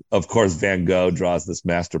then, of course, Van Gogh draws this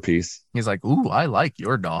masterpiece. He's like, ooh, I like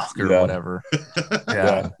your dog or whatever.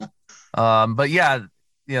 Yeah. But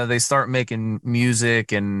they start making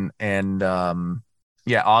music and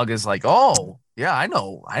Og is like, oh, yeah, I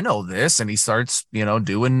know this. And he starts,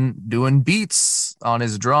 doing beats on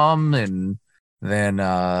his drum. And then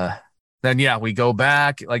we go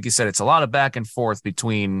back. Like you said, it's a lot of back and forth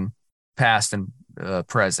between past and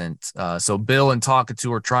present. So Bill and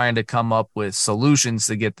Talkatoo are trying to come up with solutions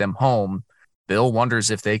to get them home. Bill wonders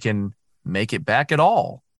if they can make it back at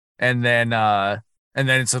all. And then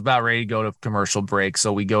it's about ready to go to commercial break.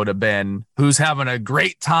 So we go to Ben, who's having a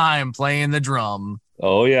great time playing the drum.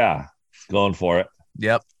 Oh, yeah. Going for it.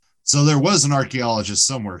 Yep. So there was an archaeologist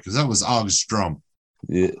somewhere because that was Og's drum.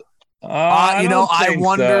 Yeah. I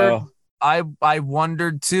wondered. So. I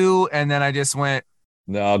wondered too, and then I just went.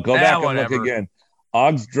 No, go back and look again.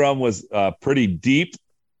 Og's drum was pretty deep,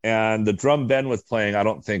 and the drum Ben was playing, I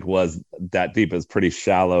don't think was that deep. It was pretty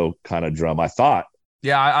shallow kind of drum, I thought.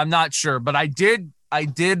 Yeah, I'm not sure, but I did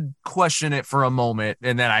question it for a moment,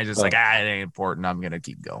 and then I just it ain't important. I'm gonna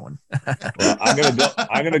keep going. Well,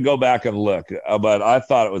 I'm gonna go back and look, but I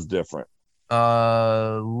thought it was different.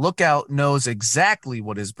 Lookout knows exactly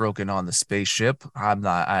what is broken on the spaceship. I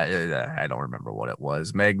don't remember what it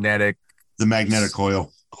was. The magnetic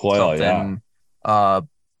coil. Something. Yeah.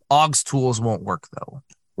 Og's tools won't work though.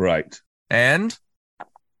 Right. And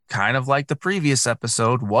kind of like the previous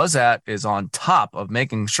episode, is on top of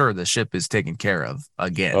making sure the ship is taken care of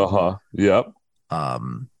again. Yep.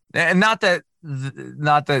 And not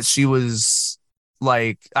that she was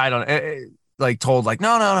like, I don't like told like,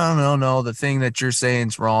 no, the thing that you're saying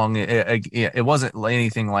is wrong. It wasn't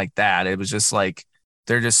anything like that. It was just like,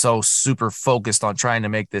 they're just so super focused on trying to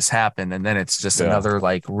make this happen. And then it's just another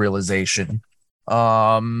like realization.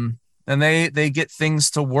 And they get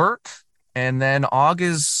things to work. And then Og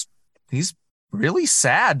he's really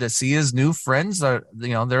sad to see his new friends they're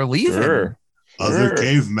leaving. Sure. Other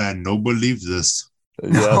cavemen, no believe this.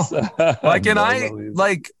 Yes.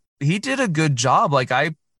 He did a good job. Like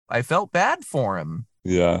I felt bad for him.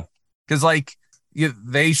 Yeah. Because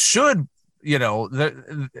they should,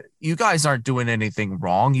 you guys aren't doing anything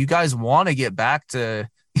wrong. You guys want to get back to,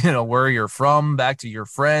 where you're from, back to your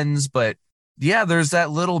friends. But yeah, there's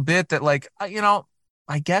that little bit that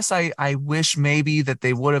I guess I wish maybe that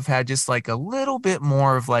they would have had just like a little bit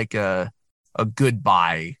more of like a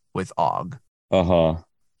goodbye with Og.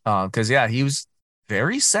 Because he was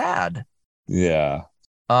very sad. Yeah.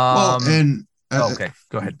 Okay,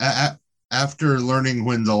 go ahead. After learning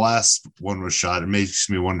when the last one was shot, it makes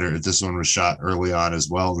me wonder if this one was shot early on as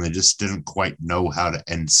well, and they just didn't quite know how to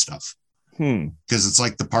end stuff. Because it's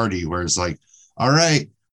like the party where it's like, all right,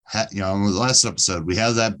 on the last episode, we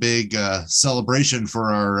have that big celebration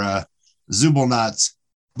for our Zubelnauts.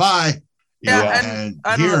 Bye. And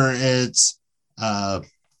here it's, all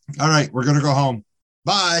right, we're going to go home.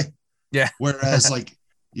 Bye. Yeah. Whereas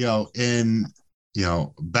in,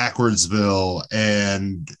 Backwardsville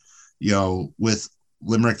and, with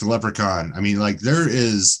Limerick the Leprechaun, I mean, there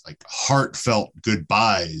is heartfelt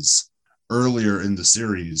goodbyes earlier in the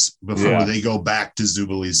series before they go back to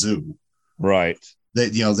Zoobilee Zoo. Right.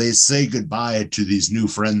 That they say goodbye to these new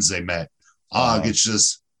friends they met. Og, it's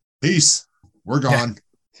just peace. We're gone.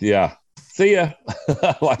 Yeah. See ya.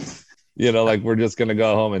 We're just gonna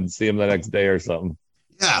go home and see him the next day or something.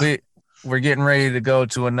 Yeah. We're getting ready to go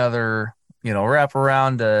to another, wrap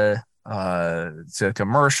around to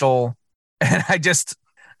commercial, and I just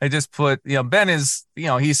put Ben is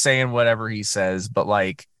he's saying whatever he says, but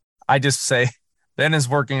I just say Ben is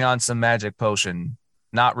working on some magic potion.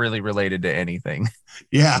 Not really related to anything.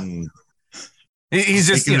 Yeah. He's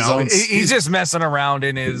just, he's just messing around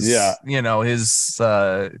in his, his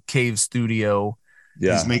cave studio.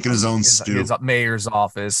 Yeah. He's making his own stew. His mayor's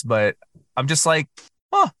office. But I'm just like,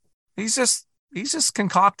 he's just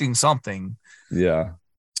concocting something. Yeah.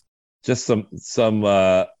 Just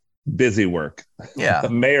some busy work. Yeah.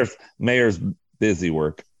 mayor's busy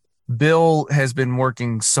work. Bill has been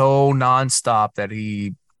working so nonstop that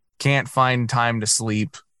he can't find time to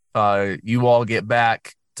sleep. You all get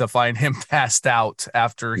back to find him passed out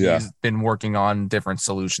after he's been working on different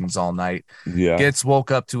solutions all night. Yeah. Gets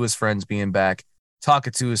woke up to his friends being back.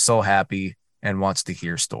 Talkatoo is so happy and wants to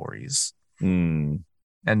hear stories. And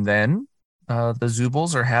then the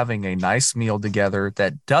Zubals are having a nice meal together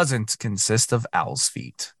that doesn't consist of owl's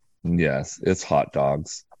feet. Yes, it's hot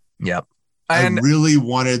dogs. Yep. I And really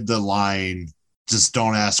wanted the line, just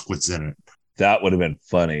don't ask what's in it. That would have been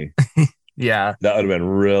funny. yeah, That would have been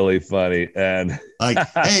really funny. And Like,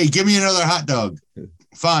 hey, give me another hot dog.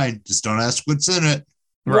 Fine, just don't ask what's in it.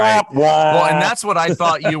 right. Well, and that's what I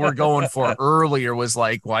thought you were going for earlier was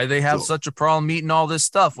like, why they have So- such a problem eating all this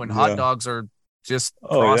stuff when Yeah. hot dogs are just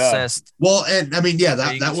Oh, yeah. processed Well, and I mean, yeah,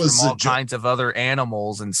 that things was from the all joke. kinds of other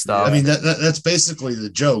animals and stuff. I mean, that's basically the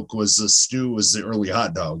joke. Was the stew was the early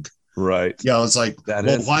hot dog? right. Yeah, it's like, That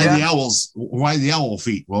well, is- why yeah. the owls? Why the owl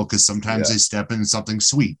feet? Well, because sometimes Yeah. they step in something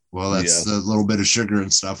sweet. Well, that's Yeah. a little bit of sugar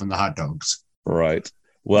and stuff in the hot dogs. Right.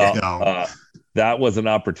 Well, Yeah. that was an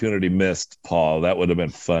opportunity missed, Paul. That would have been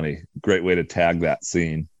funny. Great way to tag that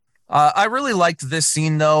scene. I really liked this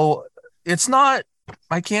scene though. It's not,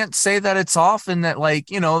 I can't say that it's often that like,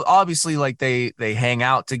 you know, obviously like they hang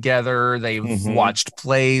out together. They've Mhm. watched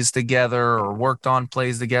plays together or worked on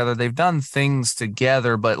plays together. They've done things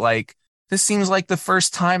together, but like this seems like the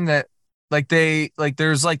first time that like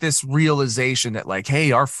there's like this realization that like,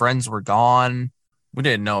 hey, our friends were gone. We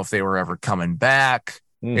didn't know if they were ever coming back.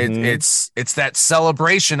 Mhm. It's that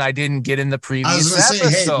celebration I didn't get in the I previous was going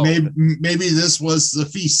to say, episode. hey, maybe this was the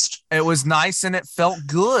feast. It was nice and it felt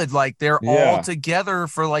good. Like they're Yeah. all together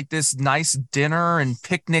for like this nice dinner and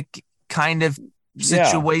picnic kind of Yeah.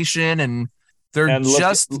 situation, and they're And look-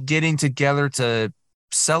 just getting together to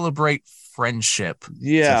celebrate friendship.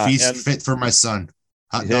 Yeah. It's a feast and- fit for my son.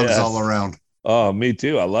 Hot dogs Yes. all around. oh, me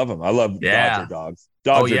too. I love them. I love Yeah. Dodger dogs.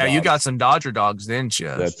 Oh Dodger yeah, you dogs. got some Dodger dogs, didn't you?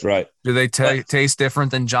 That's right. Do they taste different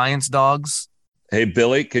than Giants dogs? Hey,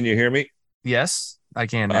 Billy, can you hear me? Yes, I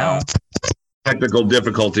can now. Technical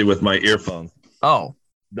difficulty with my earphone. Oh,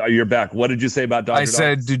 You're back. What did you say about Dodger I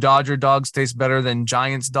said, dogs? do Dodger dogs taste better than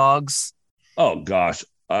Giants dogs? Oh, gosh.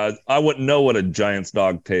 I wouldn't know what a Giants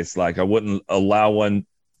dog tastes like. I wouldn't allow one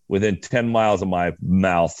within 10 miles of my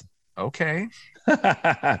mouth. Okay.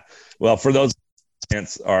 Well, for those,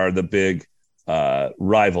 Giants are the big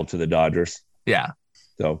rival to the Dodgers. Yeah.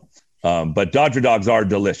 So, but Dodger dogs are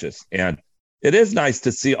delicious, and it is nice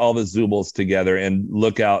to see all the Zubals together and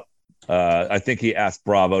look out. I think he asked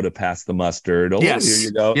Bravo to pass the mustard. Oh, Yes. here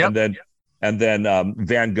you go. Yep. And then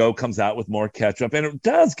Van Gogh comes out with more ketchup, and it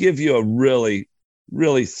does give you a really,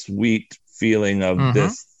 really sweet feeling of Mhm.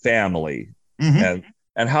 this family Mhm.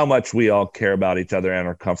 and how much we all care about each other and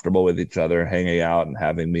are comfortable with each other, hanging out and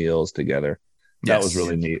having meals together. That Yes. was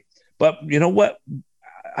really neat. But you know what?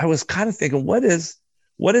 I was kind of thinking, what is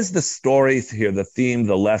the story here, the theme,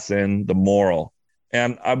 the lesson, the moral?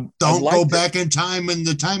 And I'd Don't like go to- back in time in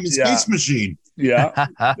the time and Yeah. space machine. Yeah,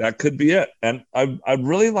 that could be it. And I'd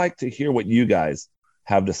really like to hear what you guys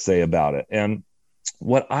have to say about it. And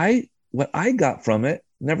what I got from it,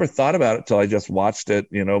 never thought about it till I just watched it,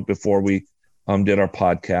 before we did our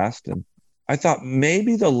podcast. And I thought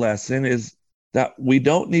maybe the lesson is that we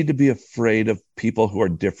don't need to be afraid of people who are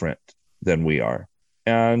different than we are.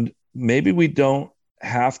 And maybe we don't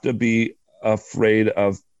have to be afraid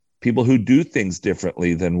of people who do things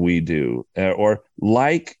differently than we do, or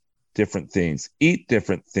like different things, eat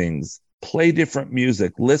different things, play different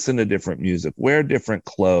music, listen to different music, wear different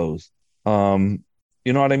clothes.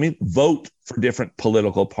 You know what I mean? Vote for different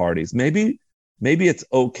political parties. Maybe it's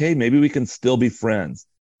okay. Maybe we can still be friends.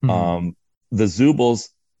 Mhm. The Zubals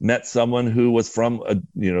met someone who was from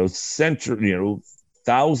a century,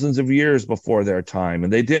 thousands of years before their time,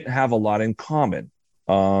 and they didn't have a lot in common.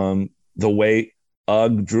 The way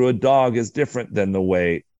Ugg drew a dog is different than the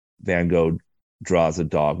way Van Gogh draws a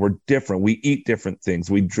dog. We're different. We eat different things.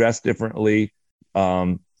 We dress differently.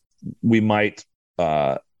 We might,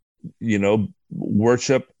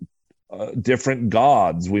 worship different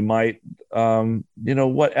gods. We might,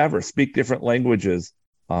 whatever, speak different languages.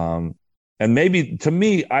 And maybe, to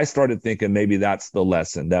me, I started thinking maybe that's the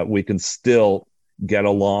lesson, that we can still get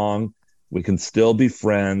along. We can still be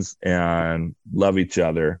friends and love each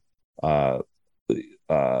other. And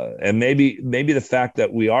maybe the fact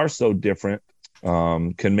that we are so different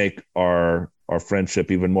can make our friendship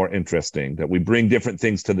even more interesting, that we bring different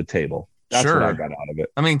things to the table. That's Sure. what I got out of it.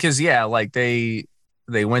 I mean, because like they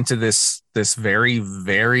went to this very,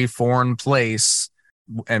 very foreign place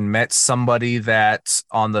and met somebody that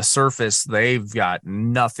on the surface they've got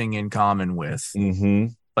nothing in common with. Mm-hmm.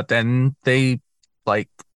 But then they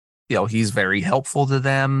he's very helpful to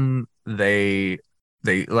them. They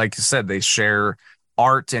like you said, they share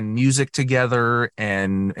art and music together,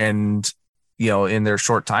 and in their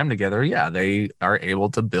short time together, they are able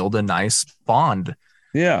to build a nice bond.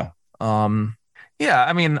 Yeah. Yeah,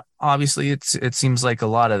 I mean, obviously it seems like a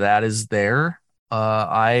lot of that is there.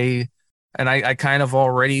 I kind of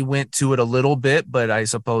already went to it a little bit, but I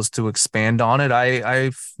suppose to expand on it,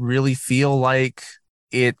 I really feel like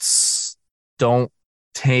it's don't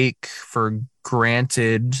take for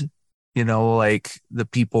granted, like the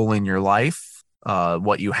people in your life,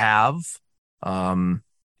 what you have.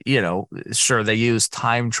 Sure, they use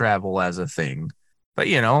time travel as a thing, but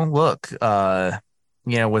look,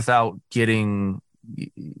 without getting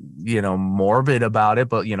morbid about it,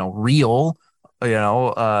 but real,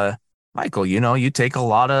 Michael, you take a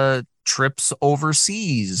lot of trips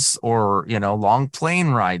overseas or long plane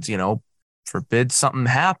rides, forbid something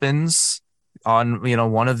happens on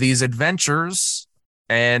one of these adventures,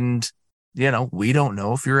 and we don't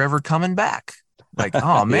know if you're ever coming back. Like,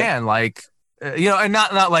 oh man, like and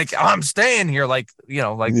not like I'm staying here, like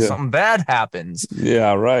something bad happens.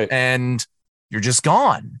 Yeah, right. And you're just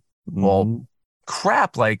gone. Mm-hmm. Well,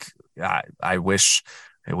 crap, like I wish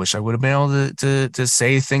I would have been able to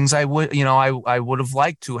say things I would I would have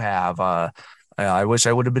liked to have. I wish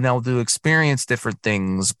I would have been able to experience different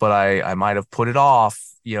things, but I might have put it off,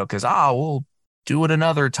 because we'll do it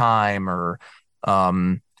another time, or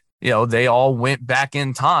they all went back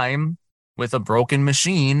in time with a broken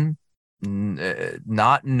machine,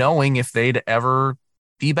 not knowing if they'd ever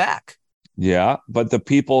be back. Yeah, but the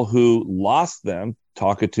people who lost them,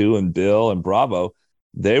 Talkatoo and Bill and Bravo,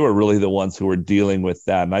 they were really the ones who were dealing with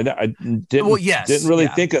that. And I didn't really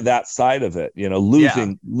think of that side of it,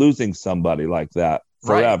 losing somebody like that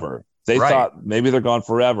forever. Right. They thought maybe they're gone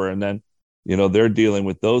forever. And then, they're dealing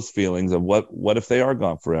with those feelings of what if they are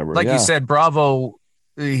gone forever? Like you said, Bravo,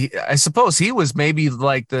 I suppose he was maybe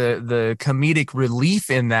like the comedic relief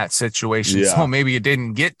in that situation. Yeah. So maybe it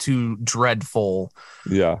didn't get too dreadful.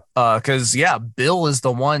 Yeah. Because Bill is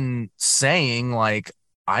the one saying, like,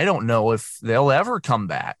 I don't know if they'll ever come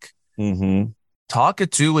back. Mm-hmm.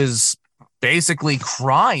 Talkatoo is basically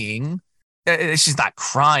crying. She's not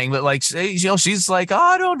crying, but like, she's like,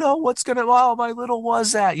 I don't know what's going to, my little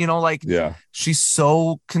was that, she's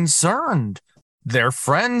so concerned. They're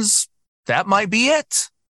friends. That might be it.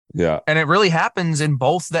 Yeah. And it really happens in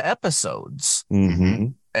both the episodes. Mm-hmm.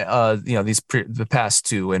 The past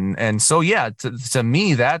two. And so, to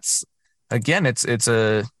me, that's, again, it's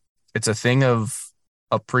a thing of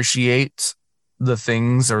appreciate the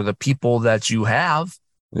things or the people that you have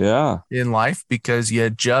in life, because you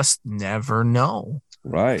just never know.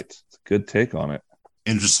 Right. It's a good take on it.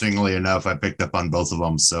 Interestingly enough, I picked up on both of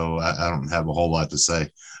them, so I don't have a whole lot to say.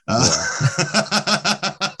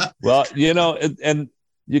 Well, and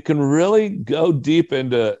you can really go deep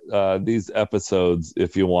into these episodes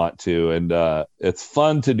if you want to, and it's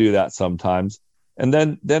fun to do that sometimes. And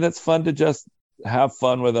then it's fun to just have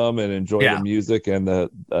fun with them and enjoy the music and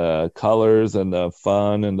the colors and the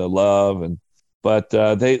fun and the love, but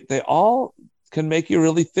they all can make you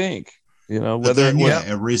really think. Whether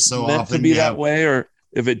every so meant often to be that way, or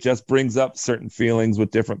if it just brings up certain feelings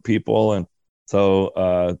with different people, and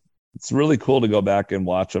so it's really cool to go back and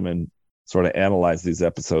watch them and sort of analyze these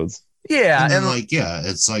episodes. Yeah. And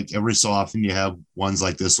it's like every so often you have ones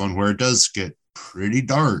like this one where it does get pretty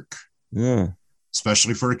dark. Yeah.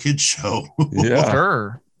 Especially for a kid's show. Yeah.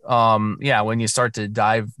 Sure. When you start to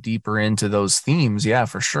dive deeper into those themes,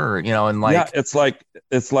 for sure. And like, it's like,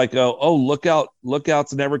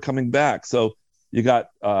 Lookout's never coming back. So you got,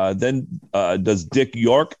 does Dick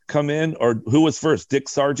York come in, or who was first, Dick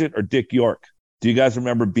Sargent or Dick York? Do you guys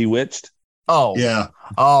remember Bewitched? Oh yeah.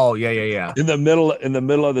 Oh yeah. In the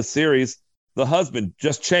middle of the series, the husband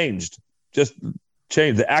just changed.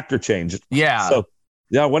 The actor changed. Yeah. So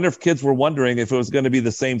I wonder if kids were wondering if it was going to be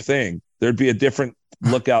the same thing. There'd be a different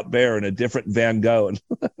Lookout Bear and a different Van Gogh.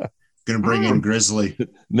 Gonna bring in Grizzly.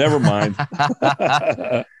 Never mind.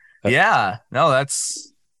 Yeah. No,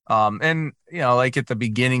 that's and like at the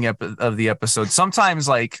beginning of the episode, sometimes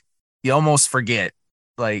like you almost forget,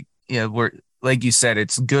 like we're, like you said,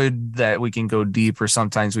 it's good that we can go deep, or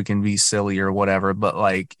sometimes we can be silly or whatever. But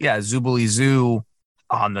like, Zoobilee Zoo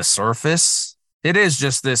on the surface, it is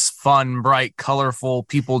just this fun, bright, colorful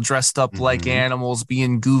people dressed up like animals,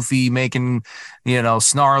 being goofy, making,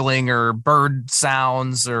 snarling or bird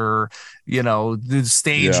sounds, or, the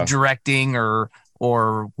stage directing or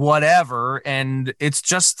whatever. And it's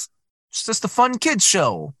just a fun kids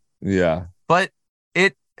show. Yeah. But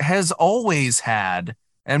it has always had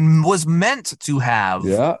and was meant to have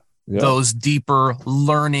those deeper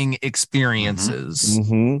learning experiences.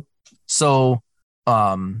 Mm-hmm. So,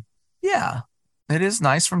 it is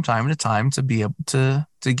nice from time to time to be able to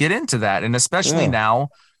get into that. And especially now,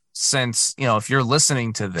 since, if you're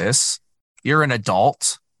listening to this, you're an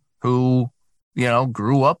adult who,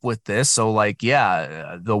 grew up with this. So like,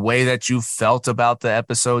 yeah, the way that you felt about the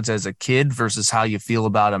episodes as a kid versus how you feel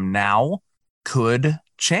about them now could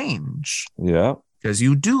change. Yeah. Because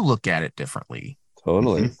you do look at it differently.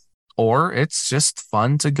 Totally. Mhm. Or it's just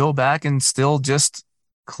fun to go back and still just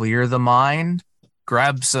clear the mind,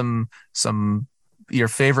 grab some your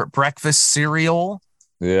favorite breakfast cereal.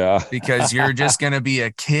 Yeah. Because you're just going to be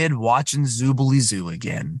a kid watching Zoobilee Zoo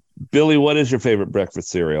again. Billy, what is your favorite breakfast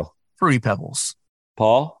cereal? Fruity Pebbles.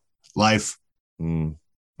 Paul? Life.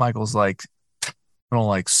 Michael's like, I don't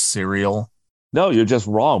like cereal. No, you're just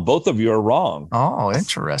wrong. Both of you are wrong. Oh,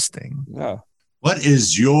 interesting. Yeah. What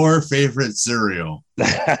is your favorite cereal?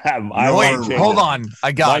 Hold on.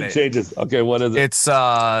 I got it. Changes. Okay, what is it? It's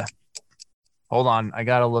hold on. I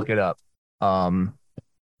gotta look it up.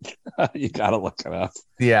 You gotta look it up.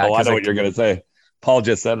 Yeah. Oh, I know what you're gonna say. Paul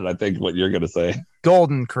just said it. I think what you're gonna say.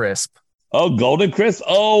 Golden Crisp. Oh, Golden Crisp.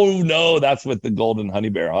 Oh no, that's with the Golden Honey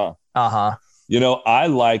Bear, huh? Uh-huh. I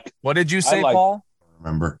like. What did you say, Paul?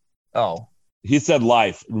 Remember? Oh. He said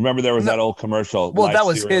Life. Remember there was that old commercial. Well, Life that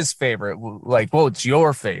was cereal. his favorite. Like, well, it's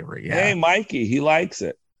your favorite. Yeah. Hey, Mikey, he likes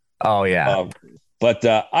it. Oh yeah. But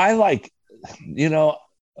I like,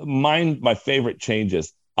 my favorite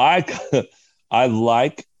changes. I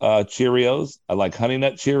like Cheerios. I like Honey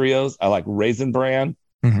Nut Cheerios. I like Raisin Bran.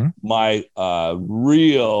 Mm-hmm. My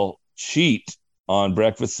real cheat on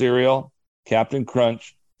breakfast cereal, Captain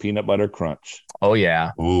Crunch, Peanut Butter Crunch. Oh yeah.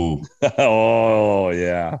 Ooh. Oh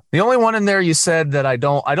yeah. The only one in there you said that I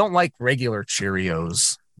don't like regular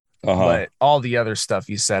Cheerios, but all the other stuff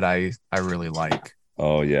you said I really like.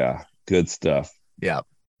 Oh yeah, good stuff. Yeah.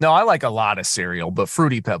 No, I like a lot of cereal, but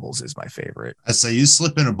Fruity Pebbles is my favorite. I say you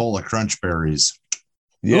slip in a bowl of Crunch Berries.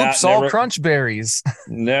 Yeah, Oops, all Crunch Berries.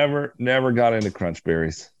 never got into Crunch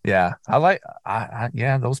Berries. Yeah, I like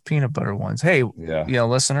yeah, those peanut butter ones. Hey, yeah,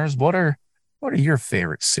 listeners, what are your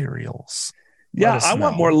favorite cereals? Yeah, I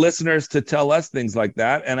want more listeners to tell us things like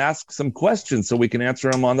that and ask some questions so we can answer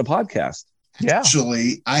them on the podcast. Yeah.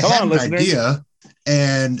 Actually, I had an idea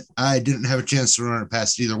and I didn't have a chance to run it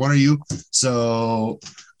past either one of you. So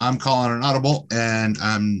I'm calling an audible and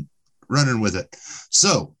I'm running with it.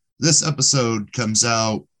 So this episode comes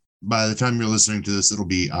out, by the time you're listening to this, it'll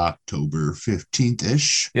be October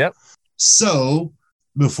 15th-ish. Yep. So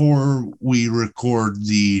before we record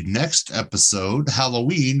the next episode,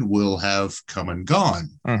 Halloween will have come and gone.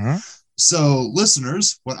 Mm-hmm. So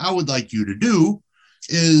listeners, what I would like you to do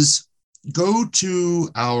is go to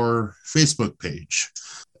our Facebook page.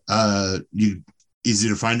 Easy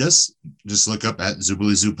to find us. Just look up at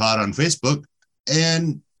Zoobilee Zoo Pod on Facebook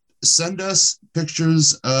and send us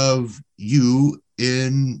pictures of you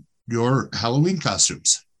in your Halloween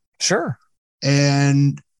costumes. Sure.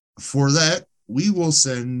 And for that, we will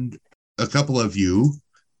send a couple of you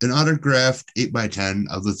an autographed 8x10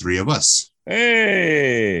 of the three of us.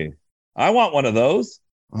 Hey, I want one of those.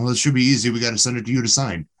 Well, it should be easy. We got to send it to you to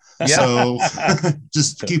sign. Yeah. So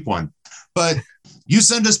just keep one. But you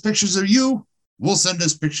send us pictures of you, we'll send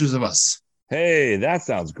us pictures of us. Hey, that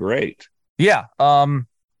sounds great. Yeah.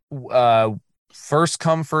 First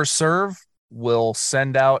come, first serve. We'll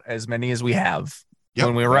send out as many as we have. Yep,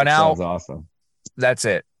 when we run out, awesome. That's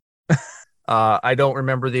it. I don't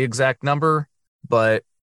remember the exact number, but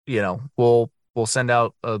we'll send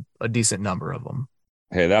out a decent number of them.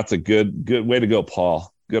 Hey, that's a good way to go,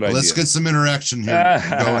 Paul. Good idea. Let's get some interaction here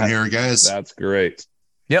going here, guys. That's great.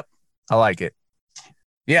 Yep. I like it.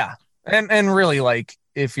 Yeah. And really, like,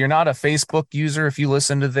 if you're not a Facebook user, if you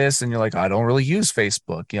listen to this and you're like, I don't really use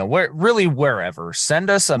Facebook, wherever, send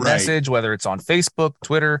us a message, whether it's on Facebook,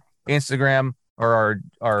 Twitter, Instagram, or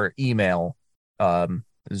our email,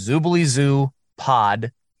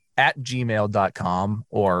 ZoobileeZooPod@gmail.com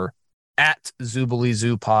or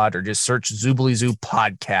 @ZoobileeZooPod, or just search Zoobilee Zoo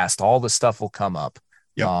Podcast. All the stuff will come up.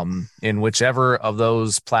 Yep. In whichever of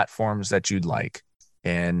those platforms that you'd like.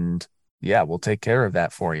 And yeah, we'll take care of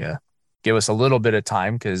that for you. Give us a little bit of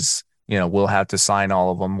time because, we'll have to sign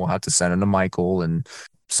all of them. We'll have to send them to Michael and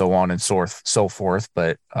so on and so forth.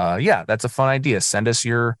 But yeah, that's a fun idea. Send us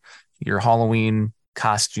your Halloween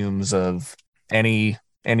costumes of any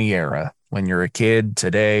era, when you're a kid,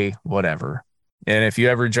 today, whatever. And if you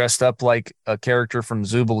ever dressed up like a character from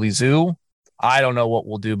Zoobilee Zoo, I don't know what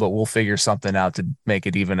we'll do, but we'll figure something out to make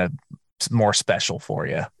it even a more special for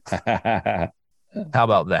you. How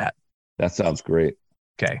about that? That sounds great.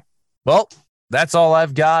 Okay. Well, that's all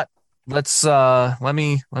I've got. Let's let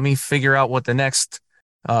me figure out what the next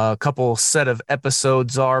couple set of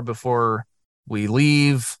episodes are before we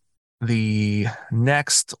leave. The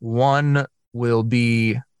next one will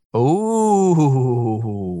be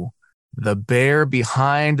The Bear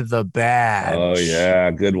Behind the Badge. Oh,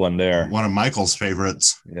 yeah. Good one there. One of Michael's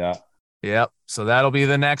favorites. Yeah. Yep. So that'll be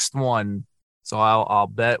the next one. So I'll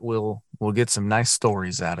bet we'll get some nice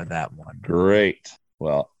stories out of that one. Great.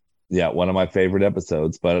 Well, yeah, one of my favorite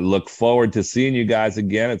episodes, but I look forward to seeing you guys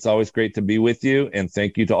again. It's always great to be with you. And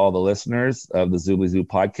thank you to all the listeners of the Zoobly Zoo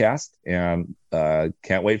podcast. And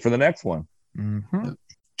can't wait for the next one. Mm-hmm.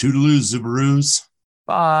 Toodaloo, Zubaroos.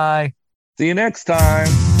 Bye. See you next time.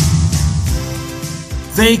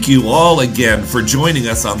 Thank you all again for joining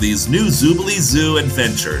us on these new Zoobly Zoo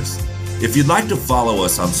adventures. If you'd like to follow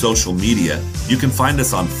us on social media, you can find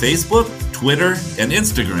us on Facebook, Twitter, and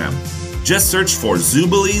Instagram. Just search for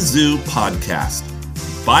Zoobly Zoo Podcast.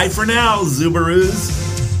 Bye for now, Zubaroos.